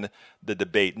understand the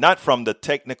debate. Not from the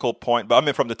technical point, but I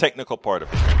mean from the technical part of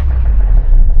it.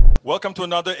 Welcome to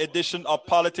another edition of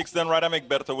Politics Done Right. I'm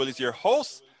Egberto Willis, your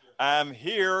host. I'm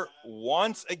here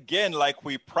once again, like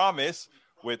we promised,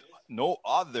 with no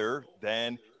other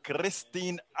than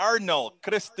Christine Arnold.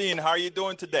 Christine, how are you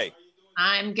doing today?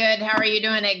 I'm good. How are you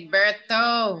doing,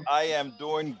 Egberto? I am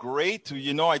doing great.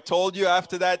 You know, I told you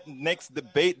after that next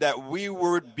debate that we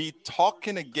would be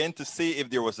talking again to see if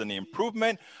there was any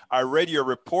improvement. I read your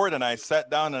report and I sat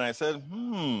down and I said,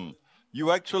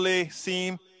 you actually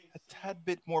seem a tad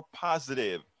bit more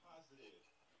positive.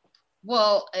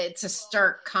 Well, it's a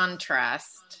stark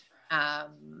contrast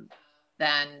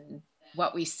than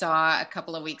what we saw a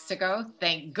couple of weeks ago.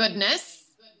 Thank goodness.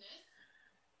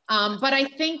 But I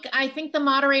think the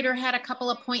moderator had a couple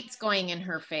of points going in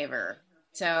her favor.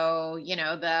 So, you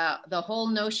know, the whole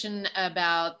notion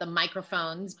about the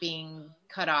microphones being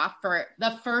cut off for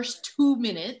the first 2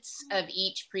 minutes of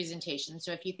each presentation.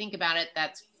 So if you think about it,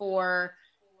 that's 4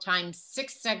 times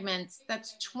 6 segments.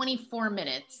 That's 24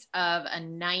 minutes of a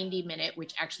 90-minute,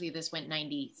 which actually this went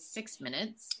 96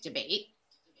 minutes debate.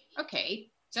 Okay,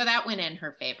 so that went in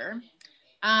her favor.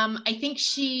 I think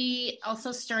she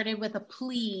also started with a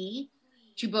plea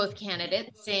to both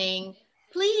candidates saying,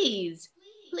 please,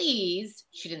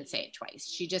 she didn't say it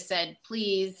twice. She just said,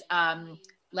 please,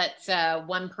 let's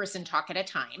one person talk at a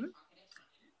time.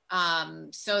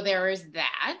 So there is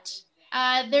that.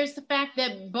 There's the fact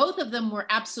that both of them were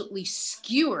absolutely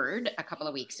skewered a couple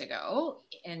of weeks ago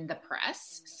in the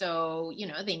press. So, you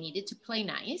know, they needed to play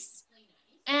nice.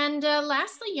 And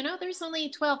lastly, you know, there's only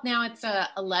 12. Now it's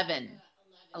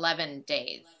 11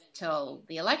 days till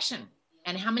the election.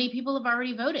 And how many people have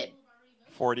already voted?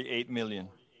 48 million.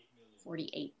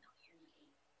 48 million.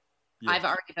 Yes. I've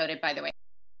already voted, by the way.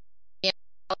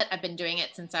 I've been doing it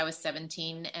since I was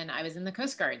 17 and I was in the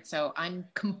Coast Guard. So I'm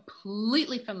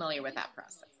completely familiar with that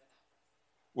process.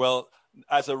 Well,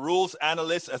 as a rules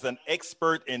analyst, as an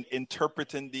expert in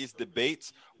interpreting these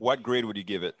debates, what grade would you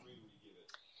give it?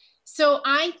 So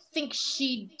I think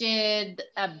she did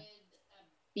a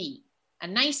B. A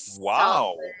nice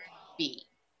wow B.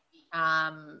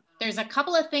 There's a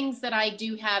couple of things that I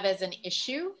do have as an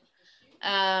issue.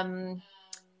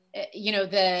 You know,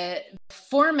 the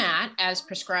format as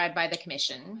prescribed by the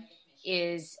commission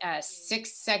is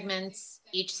 6 segments.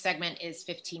 Each segment is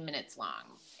 15 minutes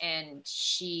long. And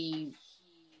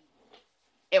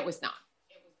it was not.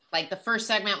 Like the first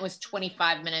segment was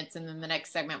 25 minutes and then the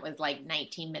next segment was like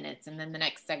 19 minutes. And then the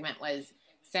next segment was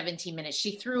 17 minutes.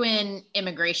 She threw in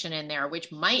immigration in there,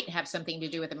 which might have something to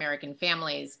do with American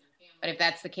Families. But if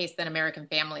that's the case, then American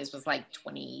Families was like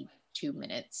 22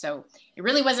 minutes. So it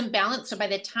really wasn't balanced. So by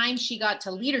the time she got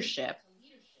to leadership,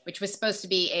 which was supposed to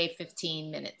be a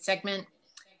 15-minute segment,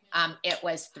 it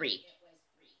was 3.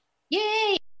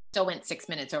 Yay! Still went 6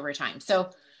 minutes over time. So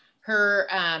her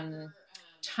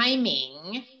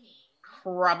timing,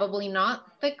 probably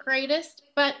not the greatest,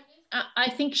 but I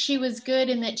think she was good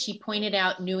in that she pointed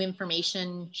out new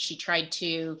information. She tried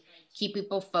to keep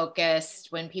people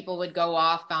focused when people would go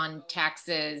off on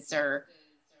taxes or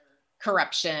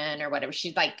corruption or whatever.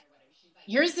 She's like,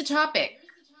 here's the topic.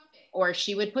 Or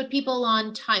she would put people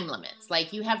on time limits.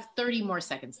 Like you have 30 more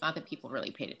seconds. Not that people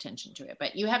really paid attention to it,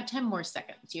 but you have 10 more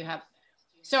seconds.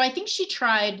 So I think she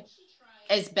tried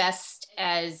as best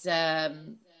as,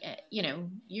 you know,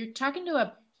 you're talking to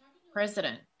a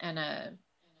president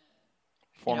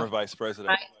former vice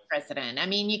president. I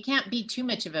mean, you can't be too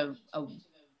much of a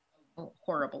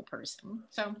horrible person.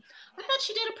 So I thought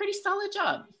she did a pretty solid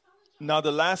job. Now,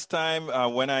 the last time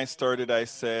when I started, I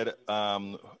said,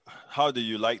 how do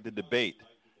you like the debate?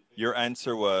 Your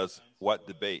answer was, what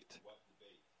debate?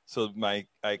 So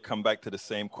I come back to the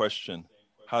same question.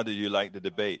 How do you like the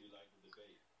debate?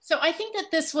 So I think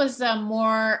that this was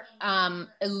more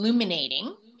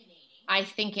illuminating. I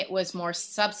think it was more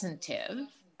substantive.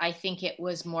 I think it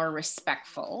was more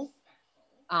respectful.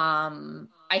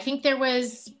 I think there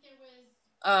was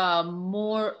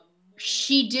more,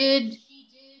 she did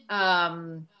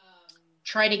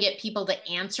try to get people to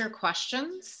answer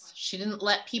questions. She didn't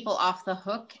let people off the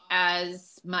hook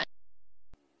as much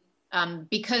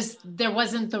because there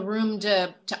wasn't the room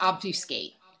to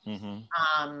obfuscate.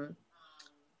 Mm-hmm.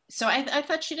 So I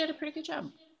thought she did a pretty good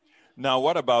job. Now,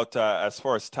 what about as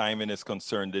far as timing is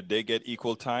concerned? Did they get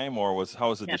equal time, or how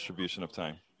was the distribution of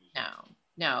time?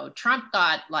 No. Trump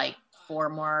got like 4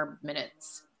 more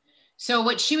minutes. So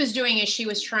what she was doing is she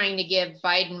was trying to give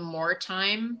Biden more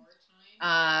time.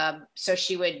 So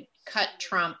she would cut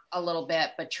Trump a little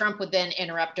bit, but Trump would then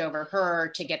interrupt over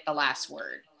her to get the last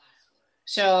word.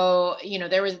 So,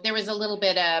 there was a little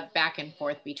bit of back and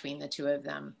forth between the two of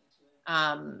them.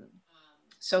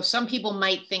 So some people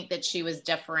might think that she was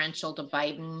deferential to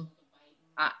Biden.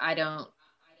 I don't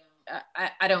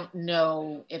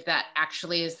know if that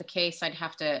actually is the case. I'd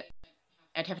have to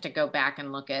go back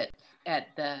and look at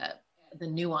the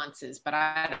nuances, but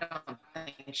I don't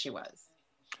think she was.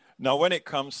 Now, when it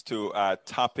comes to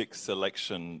topic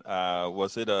selection,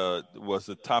 was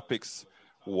the topics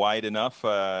wide enough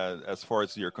as far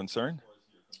as you're concerned?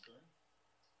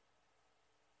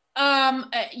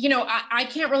 I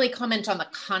can't really comment on the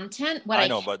content.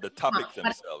 But the topics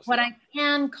themselves. What I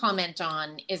can comment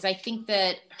on is I think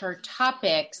that her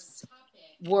topics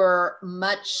were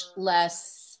much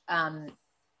less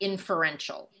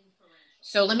inferential.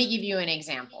 So let me give you an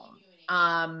example.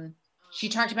 She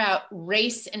talked about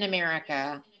race in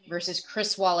America versus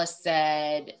Chris Wallace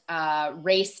said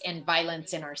race and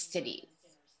violence in our cities,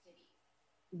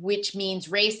 which means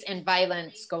race and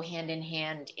violence go hand in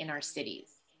hand in our cities.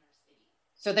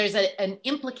 So there's an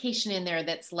implication in there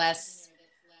that's less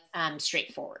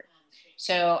straightforward.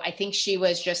 So I think she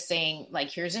was just saying, like,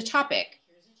 here's a topic,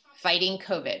 fighting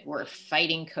COVID. We're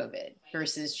fighting COVID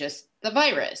versus just the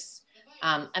virus.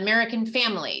 American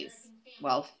families.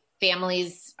 Well,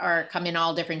 families come in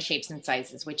all different shapes and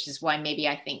sizes, which is why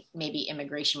I think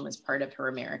immigration was part of her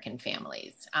American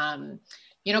families.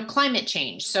 Climate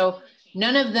change. So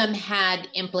none of them had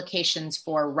implications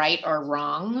for right or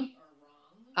wrong.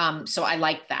 So I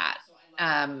like that.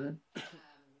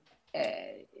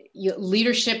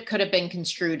 Leadership could have been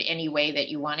construed any way that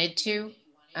you wanted to.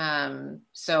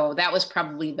 So that was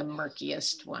probably the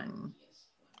murkiest one.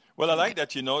 Well, I like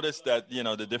that you noticed that,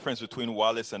 the difference between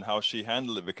Wallace and how she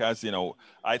handled it, because,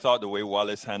 I thought the way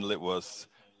Wallace handled it was,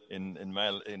 in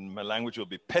my language, would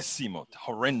be pessimo,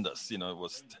 horrendous. It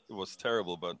was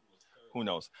terrible, but who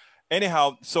knows?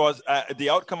 Anyhow, so as the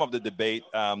outcome of the debate,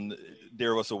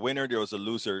 there was a winner, there was a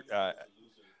loser.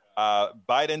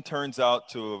 Biden turns out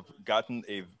to have gotten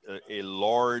a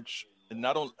large,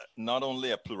 not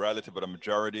only a plurality, but a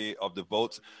majority of the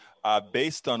votes.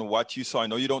 Based on what you saw, I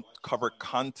know you don't cover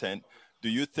content. Do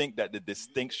you think that the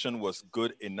distinction was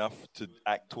good enough to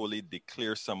actually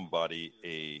declare somebody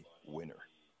a winner?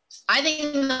 I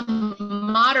think the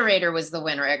moderator was the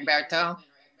winner, Egberto.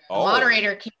 The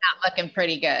moderator came out looking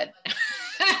pretty good.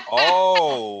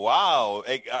 Oh, wow.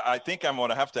 I think I'm going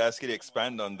to have to ask you to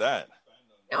expand on that.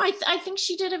 No, I think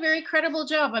she did a very credible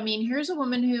job. I mean, here's a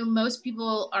woman who most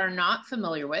people are not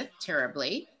familiar with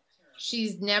terribly.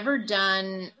 She's never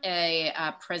done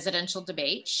a presidential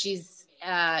debate. She's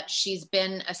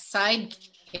been a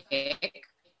sidekick,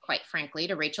 quite frankly,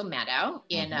 to Rachel Maddow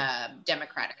in a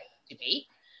Democratic debate.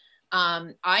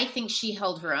 I think she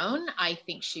held her own. I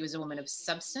think she was a woman of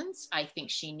substance. I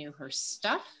think she knew her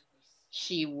stuff.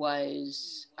 She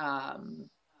was,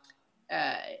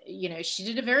 she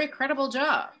did a very credible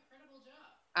job.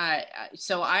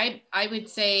 So I would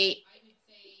say,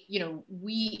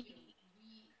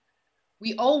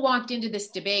 we all walked into this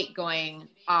debate going,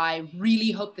 I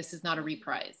really hope this is not a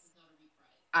reprise.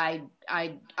 I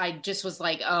just was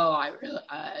like,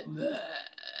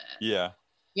 yeah.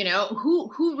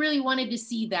 Who really wanted to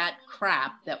see that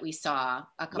crap that we saw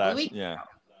a couple of weeks ago,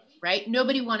 right?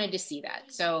 Nobody wanted to see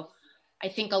that. So I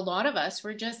think a lot of us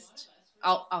were just,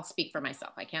 I'll speak for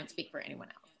myself. I can't speak for anyone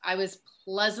else. I was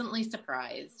pleasantly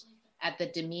surprised at the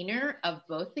demeanor of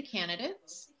both the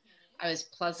candidates. I was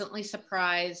pleasantly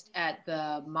surprised at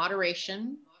the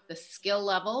moderation The skill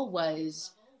level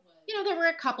was, there were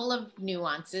a couple of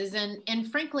nuances, and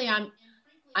frankly,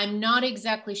 I'm not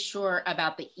exactly sure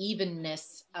about the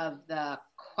evenness of the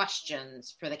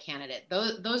questions for the candidate.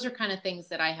 Those are kind of things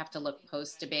that I have to look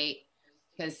post-debate,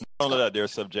 because all of that, they're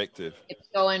subjective. It's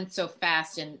going so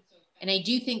fast, and I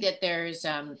do think that there's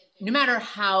no matter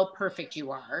how perfect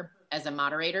you are as a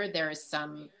moderator, there is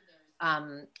some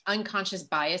unconscious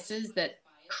biases that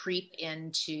creep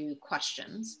into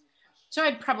questions. So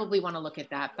I'd probably want to look at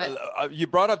that. But you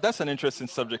brought up, that's an interesting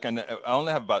subject, and I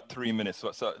only have about 3 minutes.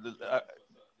 So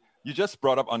you just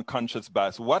brought up unconscious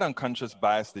bias. What unconscious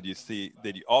bias did you see,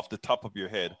 off the top of your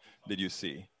head, did you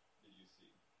see?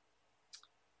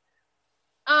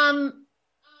 I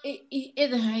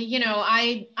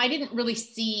didn't really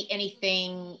see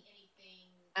anything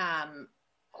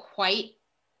quite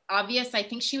obvious. I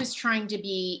think she was trying to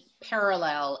be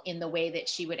parallel in the way that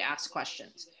she would ask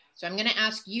questions. So I'm going to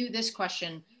ask you this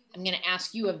question. I'm going to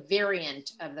ask you a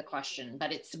variant of the question,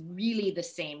 but it's really the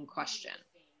same question.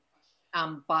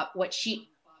 But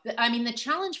the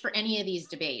challenge for any of these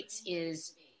debates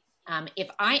is if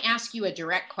I ask you a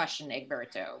direct question,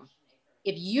 Egberto,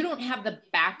 if you don't have the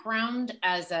background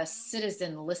as a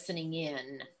citizen listening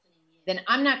in, then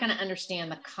I'm not going to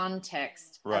understand the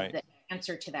context of the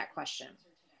answer to that question.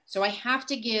 So I have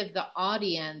to give the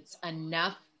audience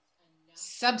enough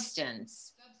substance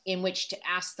in which to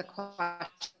ask the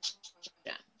question.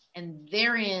 And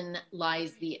therein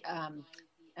lies the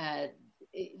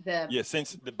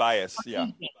bias,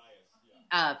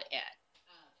 of it.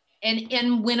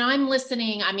 And when I'm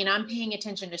listening, I'm paying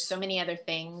attention to so many other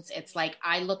things. It's like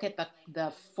I look at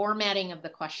the formatting of the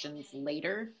questions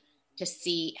later to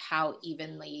see how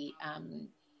evenly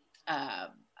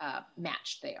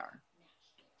matched they are.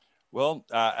 Well,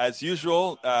 as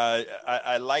usual,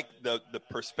 I like the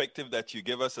perspective that you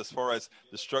give us as far as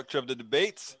the structure of the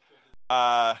debates.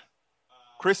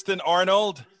 Kristen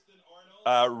Arnold,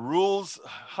 rules.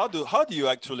 How do you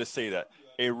actually say that?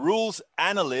 A rules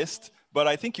analyst, but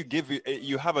I think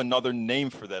you have another name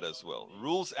for that as well.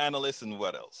 Rules analyst, and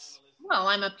what else? Well,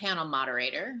 I'm a panel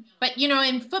moderator, but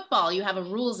in football you have a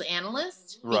rules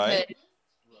analyst, right? Because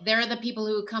they're the people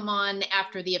who come on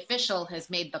after the official has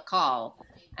made the call.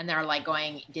 And they're like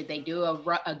going, did they do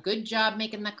a good job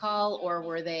making the call, or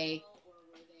were they?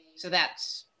 So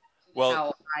that's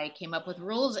how I came up with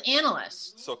rules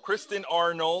analyst. So Kristen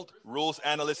Arnold, rules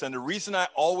analyst. And the reason I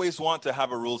always want to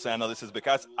have a rules analyst is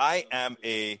because I am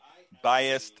a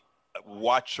biased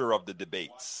watcher of the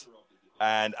debates.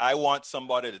 And I want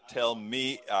somebody to tell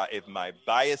me if my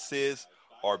biases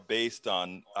are based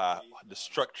on the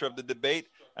structure of the debate.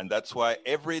 And that's why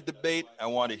every debate, I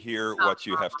want to hear what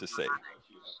you have to say.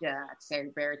 Shucks,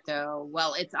 Egberto.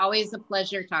 Well, it's always a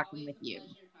pleasure talking with you.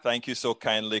 Thank you so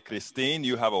kindly, Christine.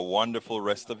 You have a wonderful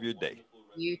rest of your day.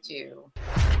 You too.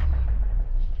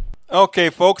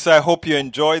 Okay, folks, I hope you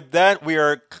enjoyed that. We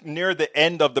are near the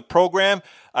end of the program.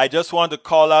 I just want to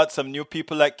call out some new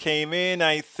people that came in.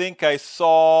 I think I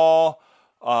saw,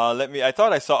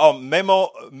 Memo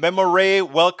Ray,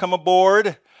 welcome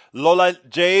aboard. Lola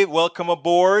J, welcome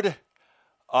aboard.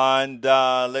 And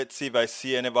let's see if I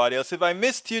see anybody else. If I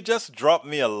missed you, just drop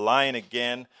me a line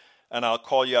again, and I'll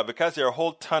call you out, because there are a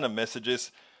whole ton of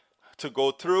messages to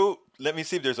go through. Let me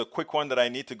see if there's a quick one that I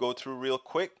need to go through real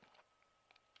quick,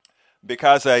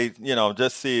 because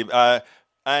just see.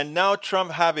 And now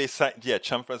Trump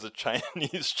Trump has a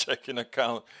Chinese checking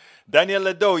account. Daniel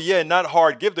Ledo, not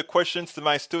hard. Give the questions to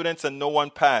my students and no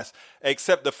one pass,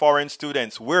 except the foreign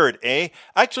students. Weird, eh?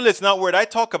 Actually, it's not weird. I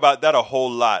talk about that a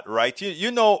whole lot, right?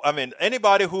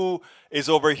 Anybody who is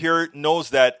over here knows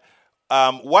that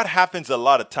what happens a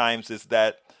lot of times is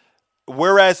that,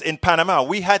 whereas in Panama,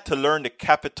 we had to learn the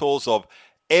capitals of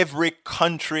every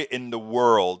country in the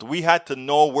world. We had to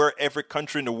know where every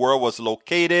country in the world was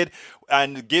located.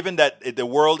 And given that the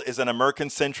world is an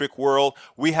American-centric world,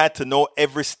 we had to know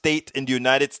every state in the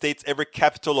United States, every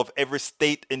capital of every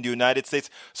state in the United States.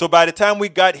 So by the time we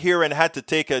got here and had to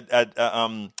take a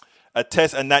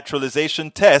test, a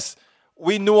naturalization test,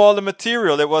 we knew all the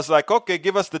material. It was like, okay,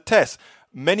 give us the test.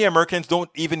 Many Americans don't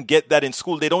even get that in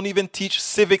school. They don't even teach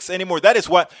civics anymore. That is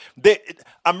what many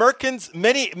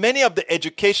of the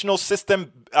educational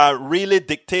system really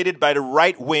dictated by the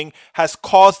right wing has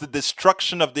caused the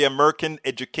destruction of the American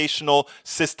educational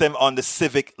system on the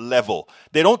civic level.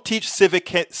 They don't teach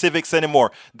civics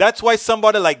anymore. That's why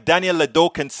somebody like Daniel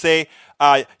Ledo can say,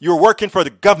 you're working for the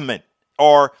government,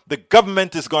 or the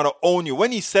government is going to own you.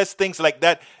 When he says things like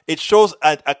that, it shows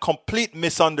a complete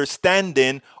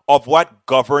misunderstanding of what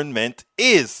government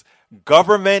is.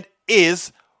 Government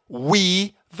is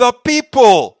we the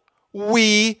people.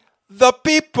 We the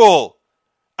people.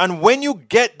 And when you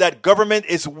get that government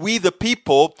is we the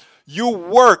people, you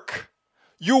work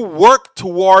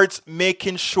towards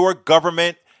making sure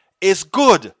government is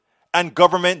good. And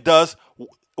government does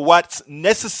what's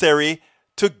necessary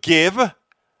to give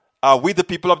we the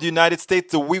people of the United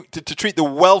States to treat the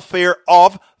welfare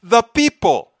of the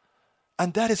people.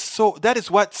 And that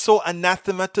is what's so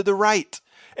anathema to the right.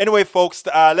 Anyway, folks,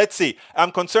 let's see.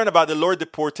 I'm concerned about the lower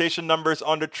deportation numbers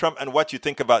under Trump and what you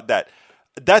think about that.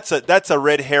 That's a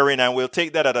red herring, and we'll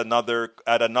take that at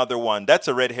another one. That's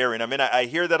a red herring. I mean, I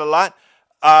hear that a lot.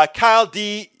 Kyle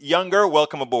D. Younger,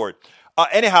 welcome aboard.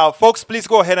 Anyhow, folks, please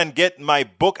go ahead and get my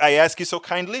book, I Ask You So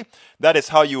Kindly. That is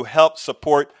how you help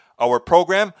support our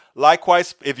program.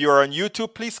 Likewise, if you're on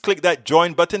YouTube, please click that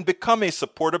join button, become a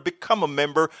supporter, become a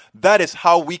member. That is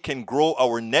how we can grow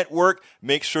our network,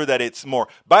 make sure that it's more.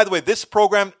 By the way, this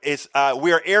program is,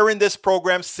 we are airing this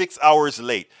program 6 hours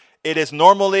late. It is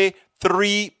normally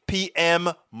 3 p.m.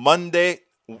 Monday,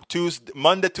 Tuesday,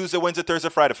 Wednesday, Thursday,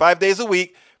 Friday, 5 days a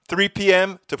week, 3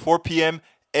 p.m. to 4 p.m.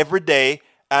 every day.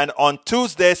 And on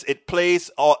Tuesdays, it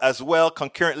plays as well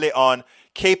concurrently on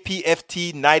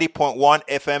KPFT 90.1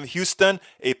 FM Houston,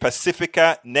 a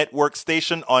Pacifica network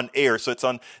station on air. So it's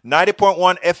on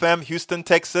 90.1 FM Houston,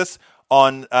 Texas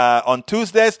on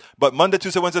Tuesdays, but Monday,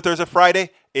 Tuesday, Wednesday, Thursday,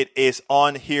 Friday, it is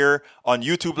on here on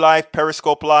YouTube Live,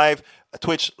 Periscope Live,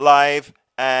 Twitch Live,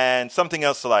 and something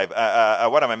else live.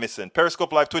 What am I missing?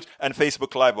 Periscope Live, Twitch, and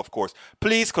Facebook Live, of course.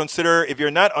 Please consider, if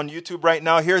you're not on YouTube right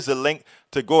now, here's a link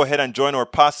to go ahead and join our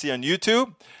posse on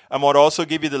YouTube. I'm going to also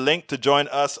give you the link to join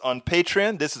us on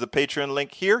Patreon. This is a Patreon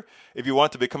link here. If you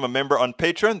want to become a member on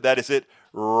Patreon, that is it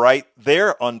right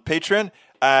there on Patreon.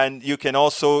 And you can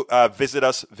also visit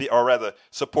us,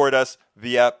 support us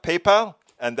via PayPal.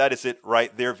 And that is it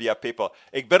right there via PayPal.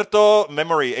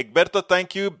 Egberto,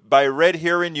 thank you. By red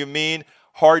herring, you mean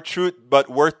hard truth, but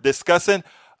worth discussing.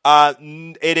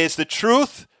 It is the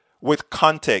truth with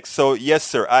context. So yes,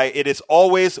 sir, it is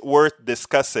always worth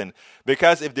discussing,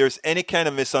 because if there's any kind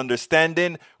of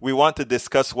misunderstanding, we want to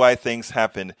discuss why things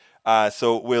happen.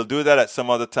 So we'll do that at some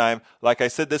other time. Like I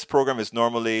said, this program is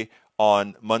normally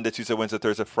on Monday, Tuesday, Wednesday,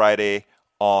 Thursday, Friday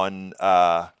on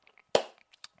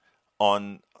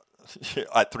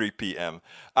at 3 p.m.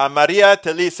 Maria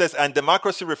Teli says, and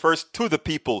democracy refers to the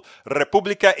people.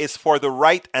 República is for the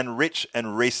right and rich and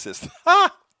racist.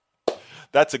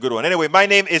 That's a good one. Anyway, my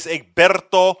name is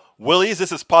Egberto Willies.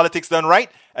 This is Politics Done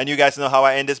Right. And you guys know how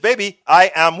I end this baby.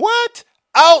 I am what?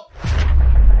 Out!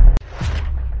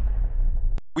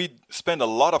 We spend a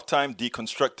lot of time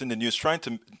deconstructing the news, trying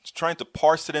to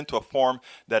parse it into a form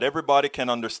that everybody can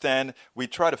understand. We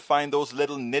try to find those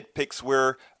little nitpicks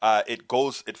where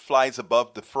it flies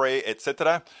above the fray,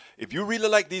 etc. If you really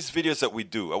like these videos that we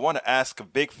do, I want to ask a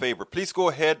big favor. Please go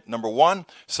ahead, number 1,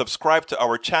 subscribe to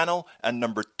our channel, and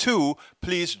number 2,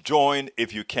 please join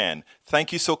if you can.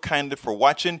 Thank you so kindly for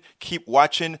watching. Keep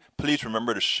watching. Please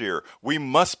remember to share. We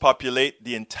must populate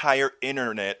the entire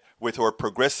internet with our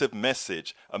progressive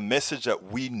message, a message that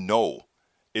we know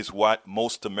is what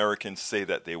most Americans say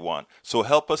that they want. So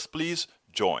help us, please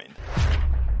join.